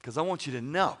 Because I want you to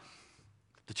know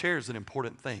the chair is an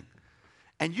important thing.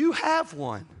 And you have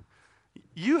one.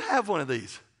 You have one of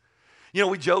these. You know,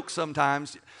 we joke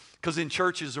sometimes because in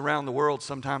churches around the world,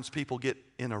 sometimes people get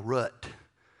in a rut.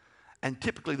 And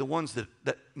typically the ones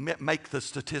that make the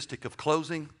statistic of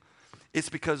closing, it's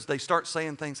because they start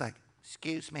saying things like,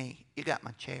 "Excuse me, you got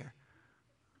my chair.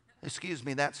 Excuse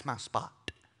me, that's my spot."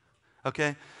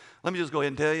 Okay? Let me just go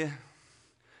ahead and tell you,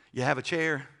 you have a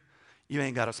chair, you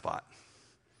ain't got a spot.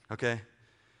 Okay?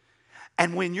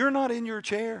 And when you're not in your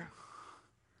chair,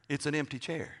 it's an empty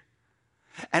chair.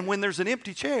 And when there's an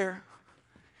empty chair,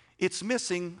 it's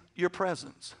missing your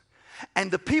presence. And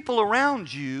the people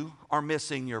around you are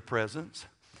missing your presence.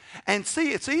 And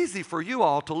see, it's easy for you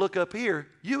all to look up here.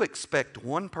 You expect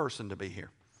one person to be here.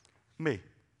 Me.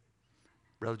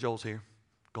 Brother Joel's here.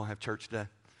 Going to have church today.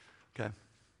 Okay?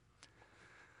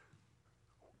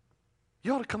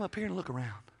 You ought to come up here and look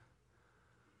around.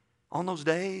 On those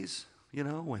days, you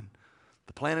know, when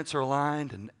the planets are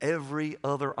aligned and every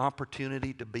other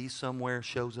opportunity to be somewhere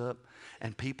shows up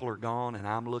and people are gone and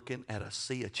I'm looking at a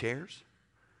sea of chairs,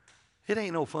 it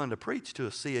ain't no fun to preach to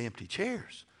a sea of empty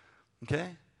chairs,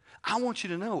 okay? I want you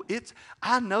to know,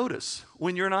 I notice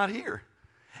when you're not here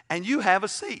and you have a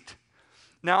seat.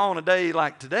 Now, on a day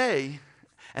like today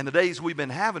and the days we've been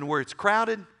having where it's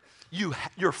crowded,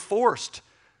 you're forced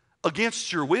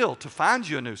against your will to find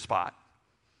you a new spot.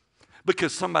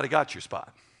 Because somebody got your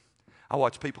spot. I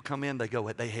watch people come in, they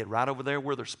head right over there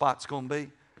where their spot's going to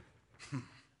be.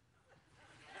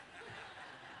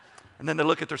 And then they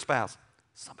look at their spouse.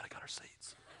 Somebody got our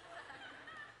seats.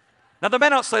 Now, they may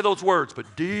not say those words,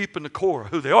 but deep in the core of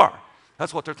who they are,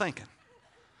 that's what they're thinking.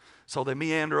 So they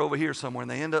meander over here somewhere, and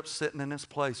they end up sitting in this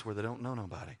place where they don't know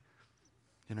nobody.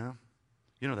 You know?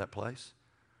 You know that place.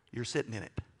 You're sitting in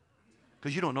it.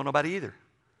 Because you don't know nobody either.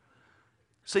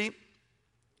 See,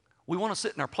 we want to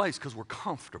sit in our place because we're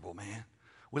comfortable, man.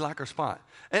 We like our spot.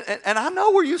 And I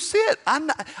know where you sit.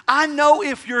 I know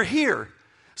if you're here.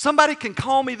 Somebody can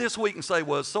call me this week and say,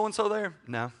 "Was so-and-so there?"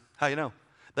 No. How you know?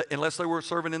 Unless they were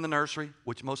serving in the nursery,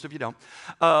 which most of you don't.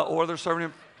 Or they're serving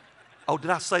in... Oh, did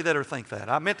I say that or think that?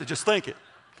 I meant to just think it.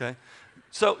 Okay?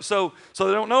 So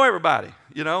they don't know everybody.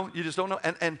 You know? You just don't know.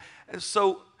 And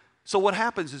so what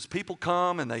happens is people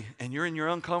come and you're in your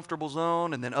uncomfortable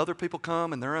zone, and then other people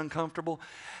come and they're uncomfortable.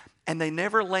 And they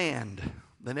never land.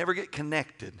 They never get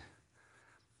connected.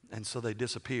 And so they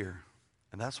disappear.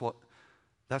 And that's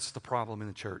the problem in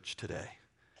the church today.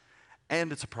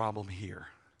 And it's a problem here.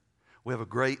 We have a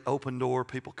great open door.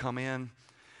 People come in.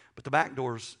 But the back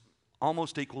door's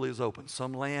almost equally as open.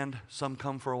 Some land, some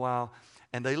come for a while.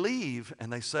 And they leave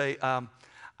and they say, I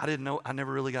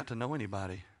never really got to know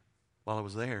anybody while I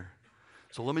was there.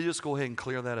 So let me just go ahead and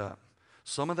clear that up.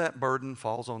 Some of that burden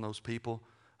falls on those people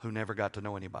who never got to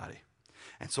know anybody.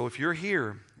 And so if you're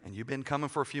here and you've been coming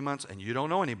for a few months and you don't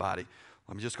know anybody,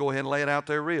 let me just go ahead and lay it out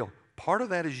there real. Part of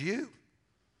that is you.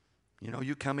 You know,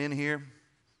 you come in here,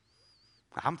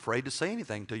 I'm afraid to say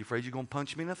anything to you, afraid you're going to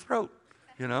punch me in the throat,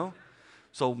 you know.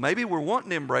 So maybe we're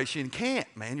wanting to embrace you and can't,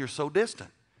 man, you're so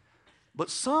distant. But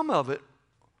some of it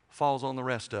falls on the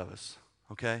rest of us,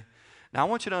 okay? Now, I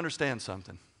want you to understand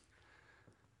something.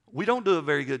 We don't do a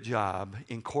very good job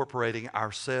incorporating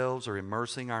ourselves or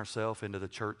immersing ourselves into the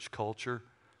church culture.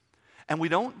 And we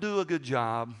don't do a good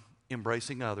job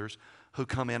embracing others who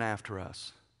come in after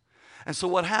us. And so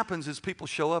what happens is people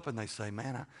show up and they say,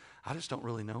 man, I just don't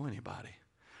really know anybody.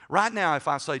 Right now, if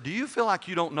I say, do you feel like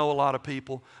you don't know a lot of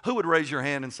people? Who would raise your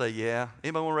hand and say, yeah?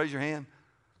 Anybody want to raise your hand?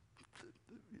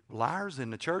 Liars in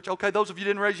the church? Okay, those of you who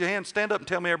didn't raise your hand, stand up and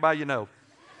tell me everybody you know.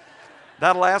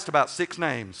 That'll last about 6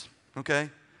 names, okay?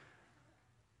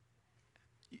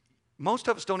 Most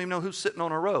of us don't even know who's sitting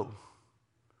on a row,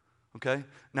 okay?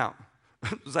 Now,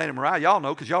 Zane and Mariah, y'all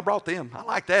know because y'all brought them. I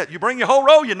like that. You bring your whole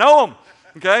row, you know them,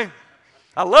 okay?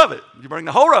 I love it. You bring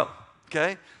the whole row,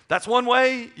 okay? That's one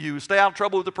way you stay out of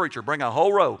trouble with the preacher. Bring a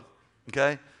whole row,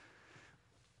 okay?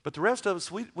 But the rest of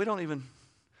us, we don't even,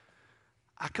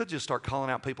 I could just start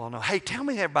calling out people I know. Hey, tell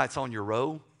me everybody that's on your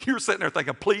row. You're sitting there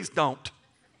thinking, please don't,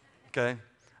 okay?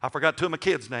 I forgot 2 of my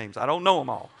kids' names. I don't know them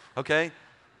all, okay?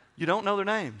 You don't know their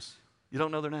names. You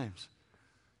don't know their names.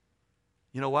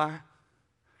 You know why?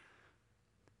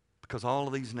 Because all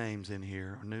of these names in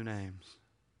here are new names.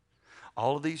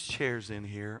 All of these chairs in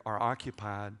here are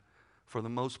occupied, for the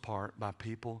most part, by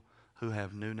people who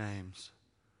have new names.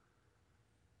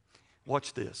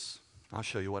 Watch this. I'll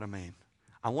show you what I mean.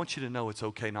 I want you to know it's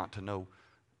okay not to know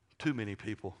too many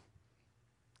people,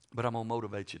 but I'm going to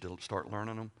motivate you to start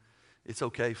learning them. It's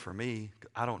okay for me.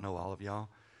 I don't know all of y'all.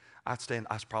 I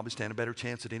probably stand a better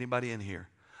chance than anybody in here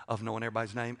of knowing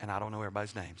everybody's name, and I don't know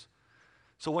everybody's names.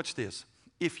 So watch this.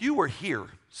 If you were here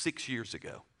 6 years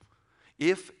ago,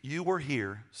 as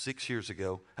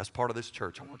part of this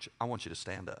church, I want you to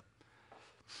stand up.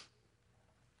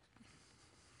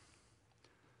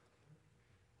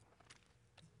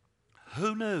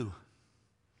 Who knew?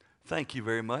 Thank you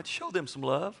very much. Show them some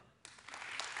love.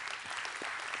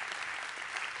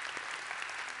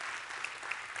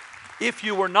 If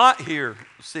you were not here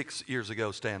 6 years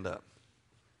ago, stand up.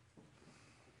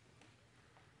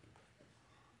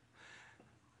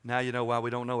 Now you know why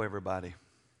we don't know everybody.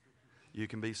 You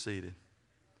can be seated.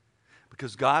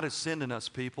 Because God is sending us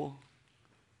people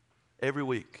every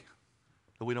week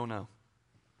that we don't know.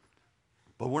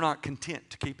 But we're not content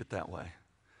to keep it that way.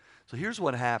 So here's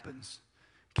what happens.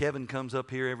 Kevin comes up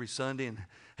here every Sunday and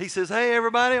he says, hey,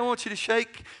 everybody, I want you to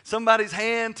shake somebody's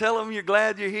hand, tell them you're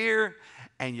glad you're here.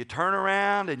 And you turn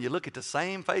around and you look at the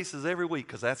same faces every week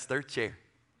because that's their chair,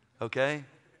 okay?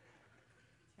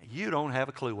 You don't have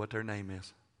a clue what their name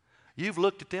is. You've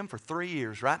looked at them for 3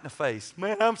 years right in the face.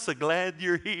 Man, I'm so glad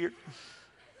you're here.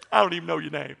 I don't even know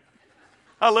your name.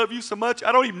 I love you so much,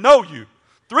 I don't even know you.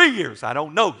 3 years, I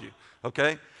don't know you,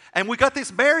 okay? And we got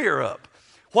this barrier up.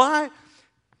 Why?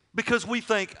 Because we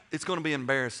think it's going to be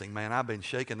embarrassing. Man, I've been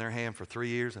shaking their hand for 3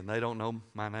 years and they don't know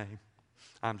my name.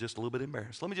 I'm just a little bit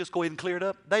embarrassed. Let me just go ahead and clear it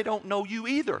up. They don't know you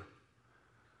either.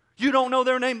 You don't know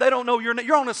their name. They don't know your name.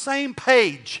 You're on the same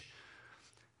page.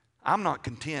 I'm not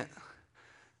content.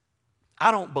 I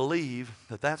don't believe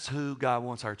that that's who God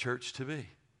wants our church to be.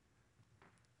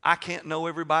 I can't know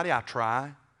everybody. I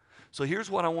try. So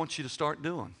here's what I want you to start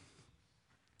doing.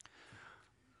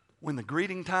 When the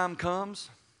greeting time comes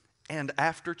and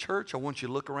after church, I want you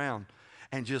to look around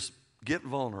and just get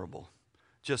vulnerable.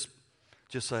 Just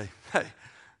say, hey,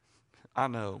 I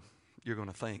know you're going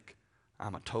to think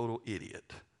I'm a total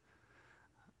idiot.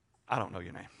 I don't know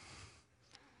your name.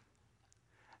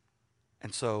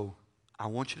 And so I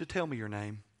want you to tell me your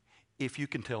name if you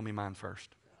can tell me mine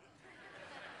first.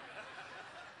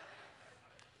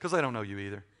 Because they don't know you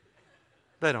either.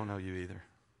 They don't know you either.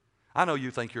 I know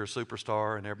you think you're a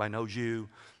superstar and everybody knows you.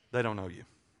 They don't know you,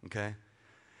 okay?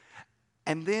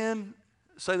 And then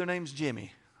say their name's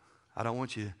Jimmy. I don't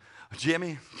want you,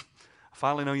 Jimmy, I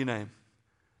finally know your name.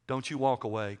 Don't you walk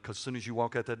away, because as soon as you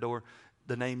walk out that door,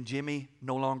 the name Jimmy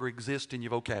no longer exists in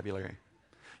your vocabulary.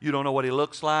 You don't know what he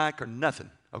looks like or nothing,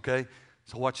 okay?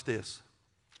 So watch this.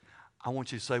 I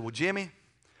want you to say, well, Jimmy,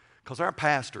 because our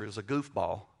pastor is a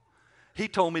goofball, he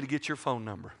told me to get your phone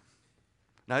number.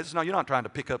 Now, you're not trying to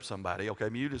pick up somebody, okay? I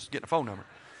mean, you just get a phone number.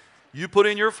 You put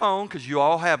in your phone, because you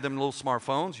all have them little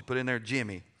smartphones, you put in there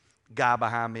Jimmy, guy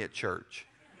behind me at church.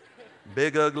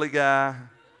 Big, ugly guy,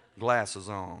 glasses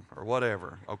on, or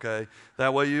whatever, okay?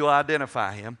 That way you'll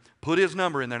identify him. Put his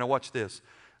number in there. Now watch this.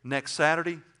 Next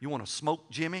Saturday, you want to smoke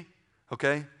Jimmy,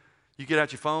 okay? You get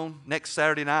out your phone. Next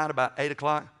Saturday night about 8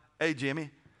 o'clock. Hey,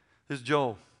 Jimmy, this is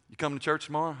Joel. You coming to church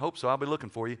tomorrow? Hope so. I'll be looking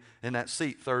for you in that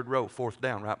seat, 3rd row, 4th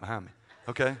down, right behind me,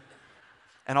 okay?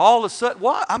 And all of a sudden,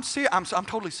 what? I'm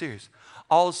totally serious.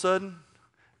 All of a sudden,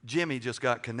 Jimmy just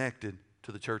got connected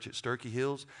to the church at Sturkey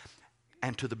Hills.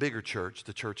 and to the bigger church,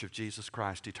 the church of Jesus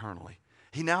Christ eternally.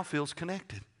 He now feels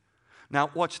connected. Now,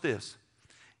 watch this.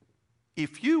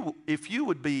 If you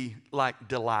would be like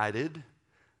delighted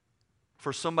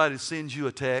for somebody to send you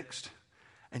a text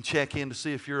and check in to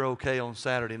see if you're okay on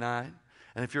Saturday night,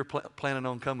 and if you're planning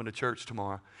on coming to church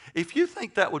tomorrow, if you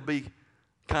think that would be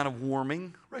kind of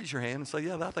warming, raise your hand and say,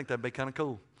 yeah, I think that'd be kind of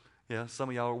cool. Yeah, some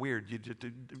of y'all are weird. You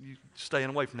staying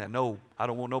away from that. No, I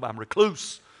don't want nobody. I'm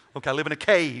recluse. Okay, I live in a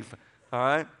cave. All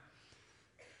right?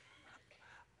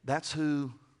 That's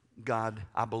who God,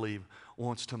 I believe,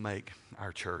 wants to make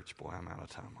our church. Boy, I'm out of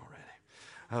time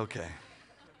already.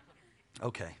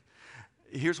 Okay.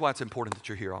 Here's why it's important that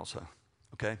you're here also.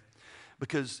 Okay?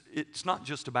 Because it's not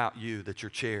just about you that your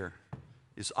chair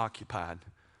is occupied.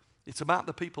 It's about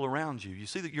the people around you. You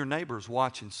see that your neighbors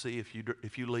watch and see if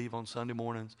you leave on Sunday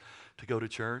mornings to go to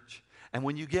church. And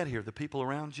when you get here, the people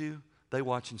around you, they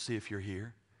watch and see if you're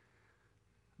here.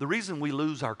 The reason we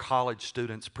lose our college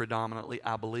students predominantly,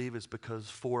 I believe, is because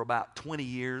for about 20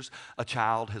 years, a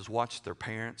child has watched their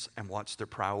parents and watched their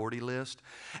priority list.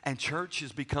 And church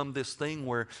has become this thing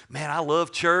where, man, I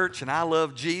love church and I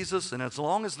love Jesus, and as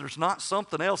long as there's not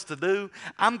something else to do,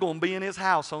 I'm going to be in his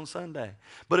house on Sunday.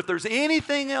 But if there's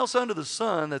anything else under the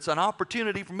sun that's an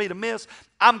opportunity for me to miss,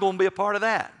 I'm going to be a part of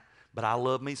that. But I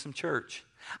love me some church.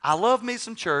 I love me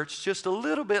some church just a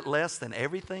little bit less than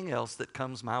everything else that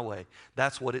comes my way.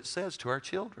 That's what it says to our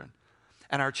children.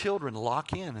 And our children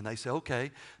lock in and they say,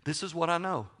 okay, this is what I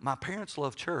know. My parents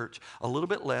love church a little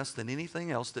bit less than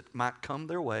anything else that might come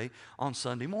their way on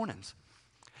Sunday mornings.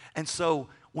 And so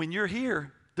when you're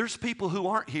here, there's people who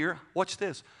aren't here. Watch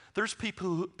this. There's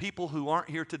people who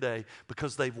aren't here today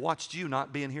because they've watched you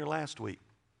not being here last week.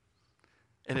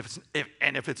 And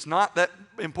if it's not that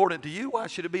important to you, why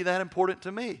should it be that important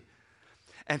to me?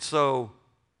 And so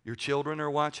your children are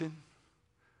watching.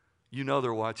 You know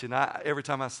they're watching. Every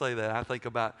time I say that, I think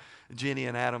about Jenny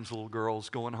and Adam's little girls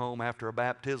going home after a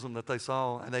baptism that they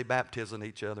saw, and they baptizing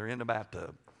each other in the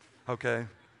bathtub. Okay?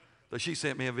 So she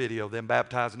sent me a video of them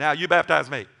baptizing. Now you baptize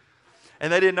me.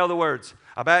 And they didn't know the words.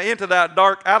 About into that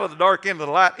dark, out of the dark, into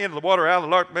the light, into the water, out of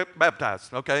the dark,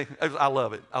 baptized. Okay? I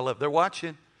love it. They're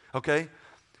watching. Okay?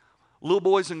 Little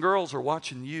boys and girls are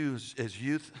watching you as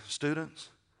youth students,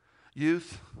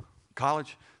 youth,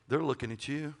 college. They're looking at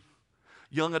you.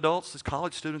 Young adults, as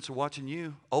college students, are watching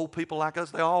you. Old people like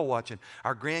us, they're all watching.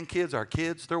 Our grandkids, our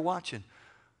kids, they're watching.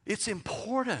 It's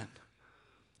important.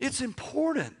 It's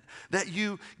important that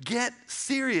you get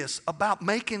serious about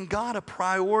making God a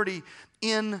priority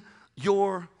in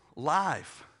your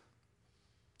life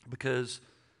because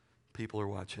people are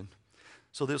watching.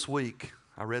 So this week,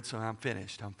 I read some, I'm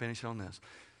finished on this.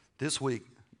 This week,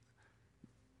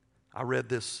 I read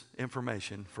this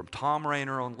information from Tom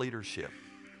Rainer on leadership.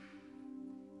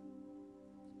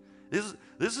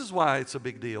 This is why it's a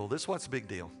big deal. This is why it's a big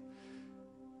deal.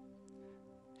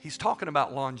 He's talking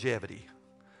about longevity.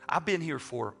 I've been here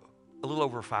for a little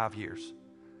over 5 years.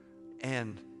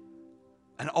 And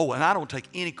I don't take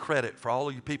any credit for all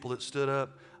of you people that stood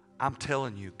up. I'm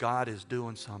telling you, God is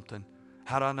doing something.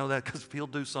 How do I know that? Because if he'll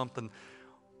do something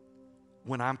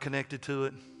when I'm connected to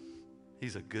it,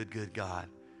 he's a good, good God.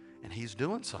 And he's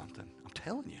doing something. I'm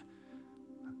telling you.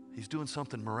 He's doing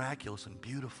something miraculous and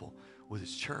beautiful with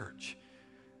his church.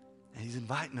 And he's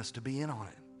inviting us to be in on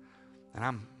it. And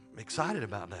I'm excited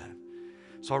about that.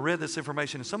 So I read this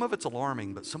information, and some of it's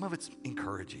alarming, but some of it's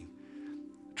encouraging.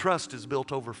 Trust is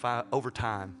built over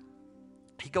time.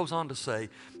 He goes on to say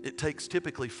it takes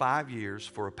typically 5 years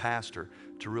for a pastor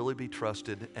to really be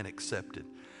trusted and accepted.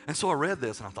 And so I read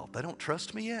this and I thought, they don't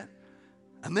trust me yet?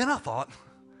 And then I thought,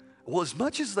 well, as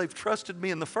much as they've trusted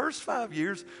me in the first 5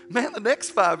 years, man, the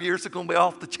next 5 years are going to be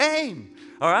off the chain.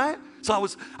 All right? So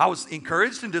I was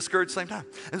encouraged and discouraged at the same time.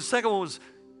 And the second one was,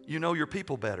 you know your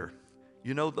people better.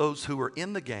 You know those who are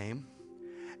in the game,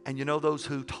 and you know those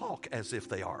who talk as if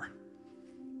they are.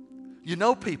 You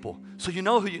know people, so you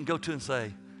know who you can go to and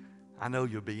say, I know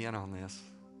you'll be in on this,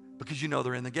 because you know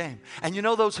they're in the game. And you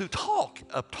know those who talk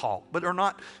but are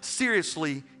not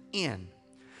seriously in.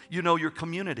 You know your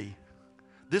community.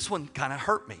 This one kind of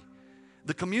hurt me.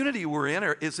 The community we're in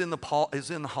is in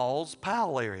the Halls,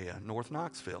 Powell area, North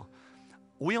Knoxville.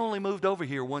 We only moved over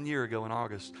here 1 year ago in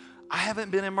August. I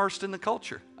haven't been immersed in the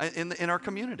culture, in our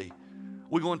community.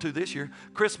 We're going to this year.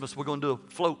 Christmas, we're going to do a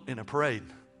float in a parade.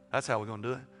 That's how we're going to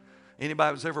do it.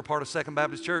 Anybody who's ever part of Second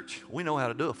Baptist Church, we know how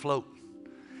to do a float.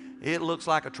 It looks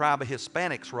like a tribe of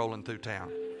Hispanics rolling through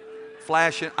town.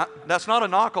 Flashing. That's not a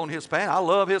knock on Hispanic. I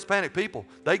love Hispanic people.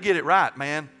 They get it right,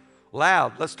 man.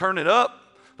 Loud. Let's turn it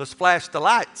up. Let's flash the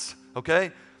lights,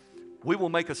 okay? We will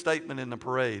make a statement in the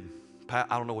parade.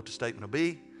 I don't know what the statement will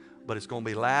be, but it's going to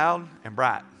be loud and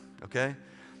bright, okay?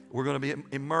 We're going to be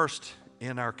immersed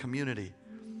in our community.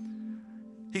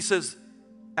 He says,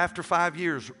 after 5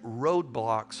 years,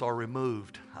 roadblocks are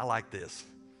removed. I like this.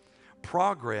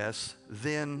 Progress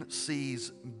then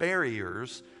sees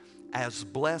barriers as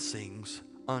blessings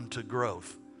unto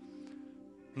growth.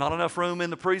 Not enough room in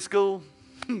the preschool?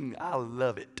 I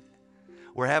love it.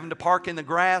 We're having to park in the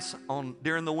grass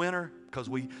during the winter because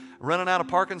we're running out of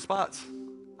parking spots.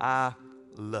 I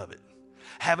love it.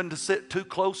 Having to sit too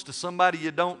close to somebody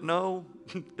you don't know?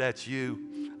 That's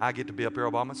you. I get to be up here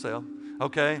all by myself.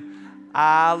 Okay?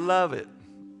 I love it.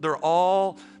 They're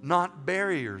all not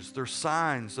barriers. They're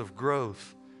signs of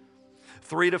growth.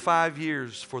 3 to 5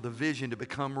 years for the vision to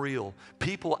become real.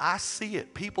 People, I see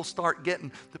it. People start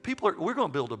getting, we're going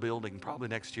to build a building probably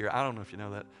next year. I don't know if you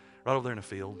know that. Right over there in the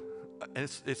field.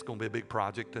 It's going to be a big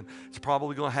project, and it's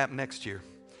probably going to happen next year.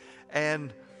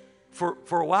 And for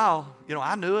a while,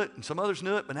 I knew it, and some others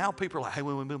knew it, but now people are like, hey,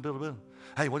 we want to build a building.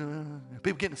 Hey,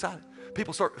 people getting excited.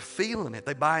 People start feeling it.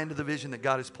 They buy into the vision that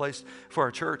God has placed for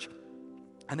our church.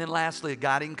 And then lastly, a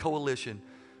guiding coalition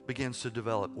begins to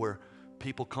develop where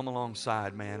people come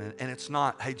alongside, man. And it's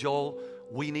not, hey, Joel,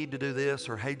 we need to do this,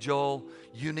 or hey, Joel,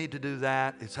 you need to do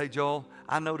that. It's, hey, Joel,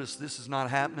 I noticed this is not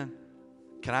happening.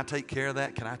 Can I take care of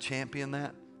that? Can I champion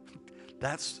that?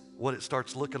 That's what it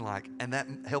starts looking like. And that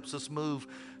helps us move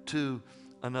to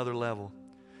another level.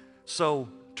 So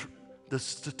the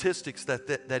statistics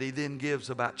that he then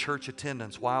gives about church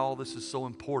attendance, why all this is so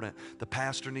important, the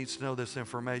pastor needs to know this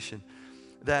information,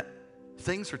 that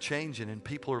things are changing and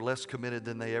people are less committed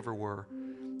than they ever were.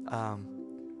 The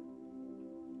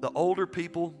older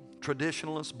people,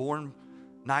 traditionalists born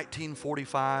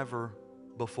 1945 or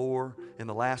before, in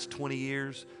the last 20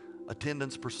 years,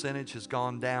 attendance percentage has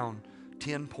gone down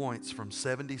 10 points from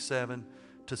 77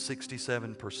 to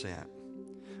 67%.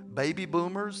 Baby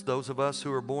boomers, those of us who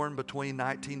were born between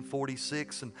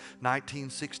 1946 and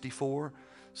 1964,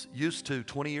 used to,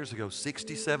 20 years ago,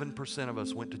 67% of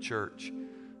us went to church.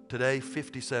 Today,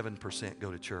 57%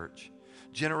 go to church.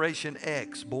 Generation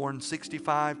X, born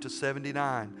 65 to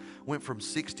 79, went from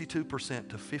 62%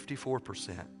 to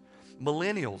 54%.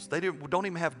 Millennials, they don't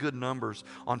even have good numbers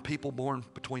on people born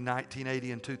between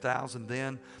 1980 and 2000.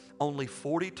 Then, only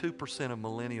 42% of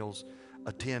millennials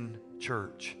attend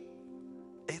church.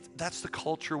 That's the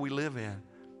culture we live in.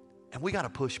 And we got to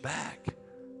push back.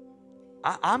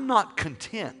 I'm not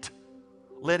content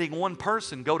letting one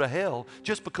person go to hell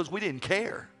just because we didn't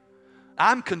care.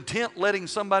 I'm content letting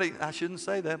somebody, I shouldn't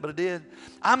say that, but I did.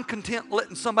 I'm content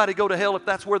letting somebody go to hell if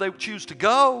that's where they choose to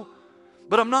go.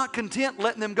 But I'm not content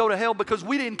letting them go to hell because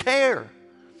we didn't care.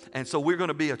 And so we're going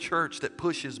to be a church that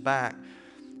pushes back.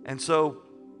 And so,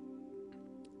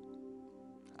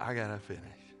 I got to finish.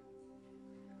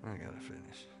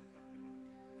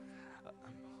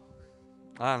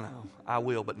 I know, I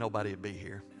will, but nobody would be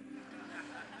here.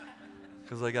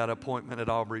 Because they got an appointment at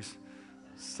Aubrey's.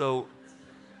 So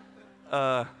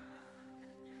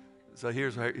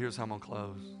here's how I'm going to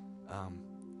close.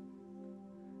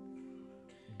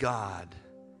 God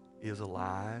is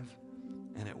alive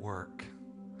and at work,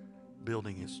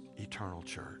 building his eternal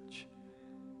church.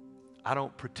 I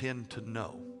don't pretend to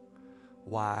know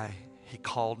why he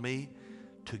called me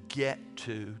to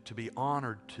be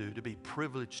honored to be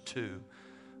privileged to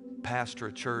pastor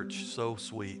a church so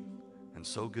sweet and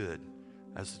so good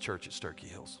as the church at Sturkey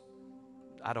Hills.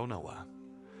 I don't know why.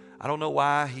 I don't know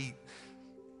why he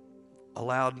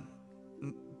allowed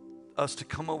us to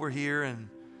come over here and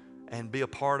be a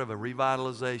part of a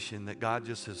revitalization that God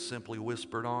just has simply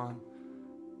whispered on.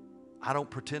 I don't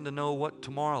pretend to know what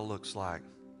tomorrow looks like,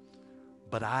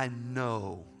 but I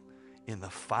know in the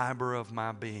fiber of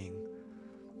my being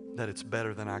that it's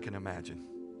better than I can imagine.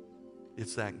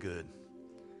 It's that good.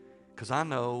 Because I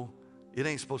know it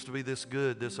ain't supposed to be this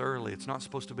good this early. It's not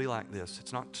supposed to be like this.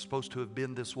 It's not supposed to have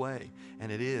been this way,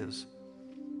 and it is.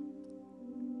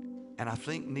 And I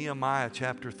think Nehemiah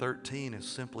chapter 13 is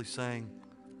simply saying,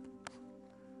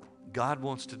 God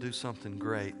wants to do something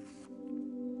great.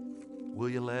 Will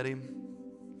you let him?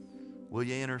 Will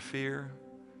you interfere?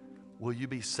 Will you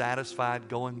be satisfied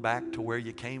going back to where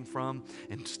you came from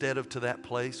instead of to that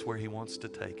place where he wants to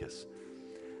take us?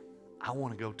 I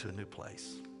want to go to a new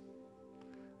place.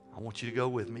 I want you to go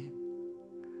with me.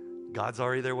 God's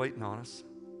already there waiting on us.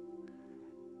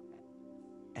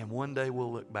 And one day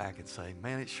we'll look back and say,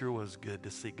 man, it sure was good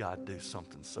to see God do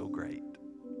something so great.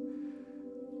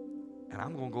 And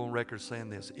I'm going to go on record saying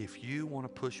this. If you want to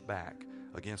push back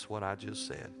against what I just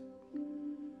said,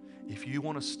 if you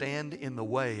want to stand in the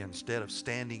way instead of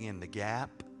standing in the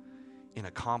gap in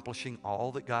accomplishing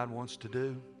all that God wants to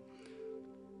do,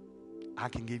 I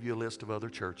can give you a list of other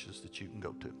churches that you can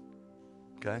go to.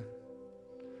 Okay?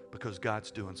 Because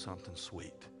God's doing something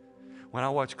sweet. When I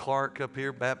watch Clark up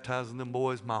here baptizing them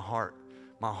boys, my heart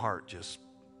just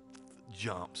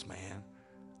jumps, man.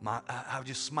 I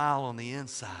just smile on the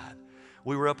inside.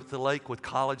 We were up at the lake with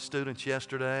college students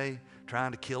yesterday,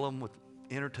 trying to kill them with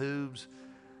inner tubes.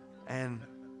 And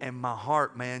my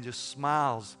heart, man, just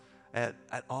smiles at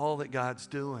all that God's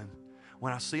doing.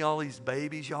 When I see all these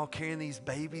babies, y'all carrying these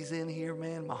babies in here,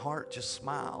 man, my heart just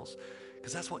smiles.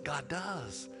 Because that's what God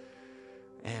does.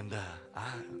 And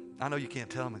I know you can't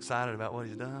tell I'm excited about what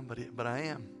He's done, but I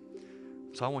am.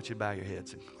 So I want you to bow your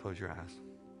heads and close your eyes.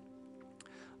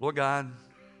 Lord God,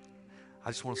 I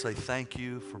just want to say thank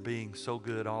you for being so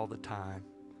good all the time.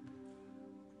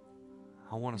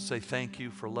 I want to say thank you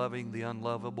for loving the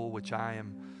unlovable, which I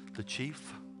am the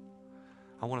chief.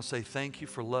 I want to say thank you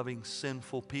for loving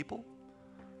sinful people,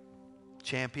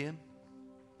 champion.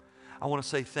 I want to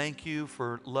say thank you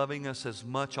for loving us as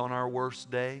much on our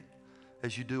worst day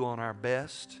as you do on our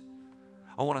best.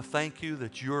 I want to thank you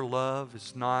that your love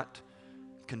is not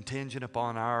contingent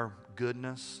upon our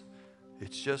goodness.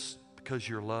 It's just because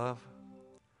your love.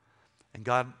 And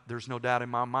God, there's no doubt in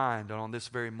my mind that on this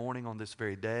very morning, on this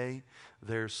very day,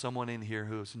 there's someone in here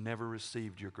who has never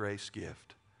received your grace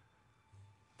gift.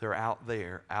 They're out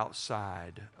there,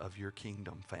 outside of your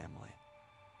kingdom family.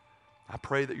 I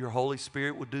pray that your Holy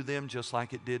Spirit would do them just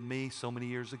like it did me so many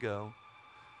years ago.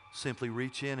 Simply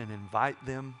reach in and invite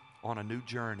them on a new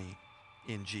journey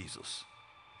in Jesus.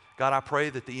 God, I pray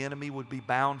that the enemy would be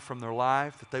bound from their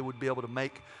life, that they would be able to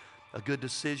make a good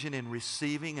decision in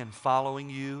receiving and following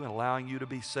you and allowing you to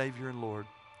be Savior and Lord.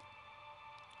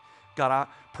 God, I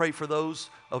pray for those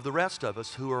of the rest of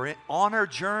us who are on our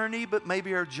journey, but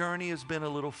maybe our journey has been a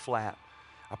little flat.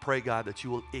 I pray, God, that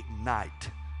you will ignite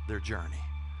their journey.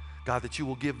 God, that you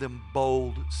will give them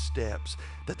bold steps,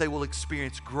 that they will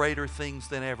experience greater things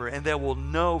than ever, and they will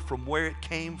know from where it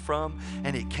came from,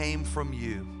 and it came from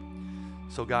you.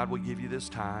 So, God, we give you this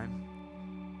time.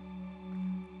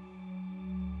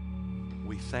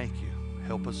 We thank you.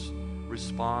 Help us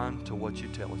respond to what you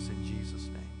tell us in Jesus'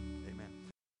 name.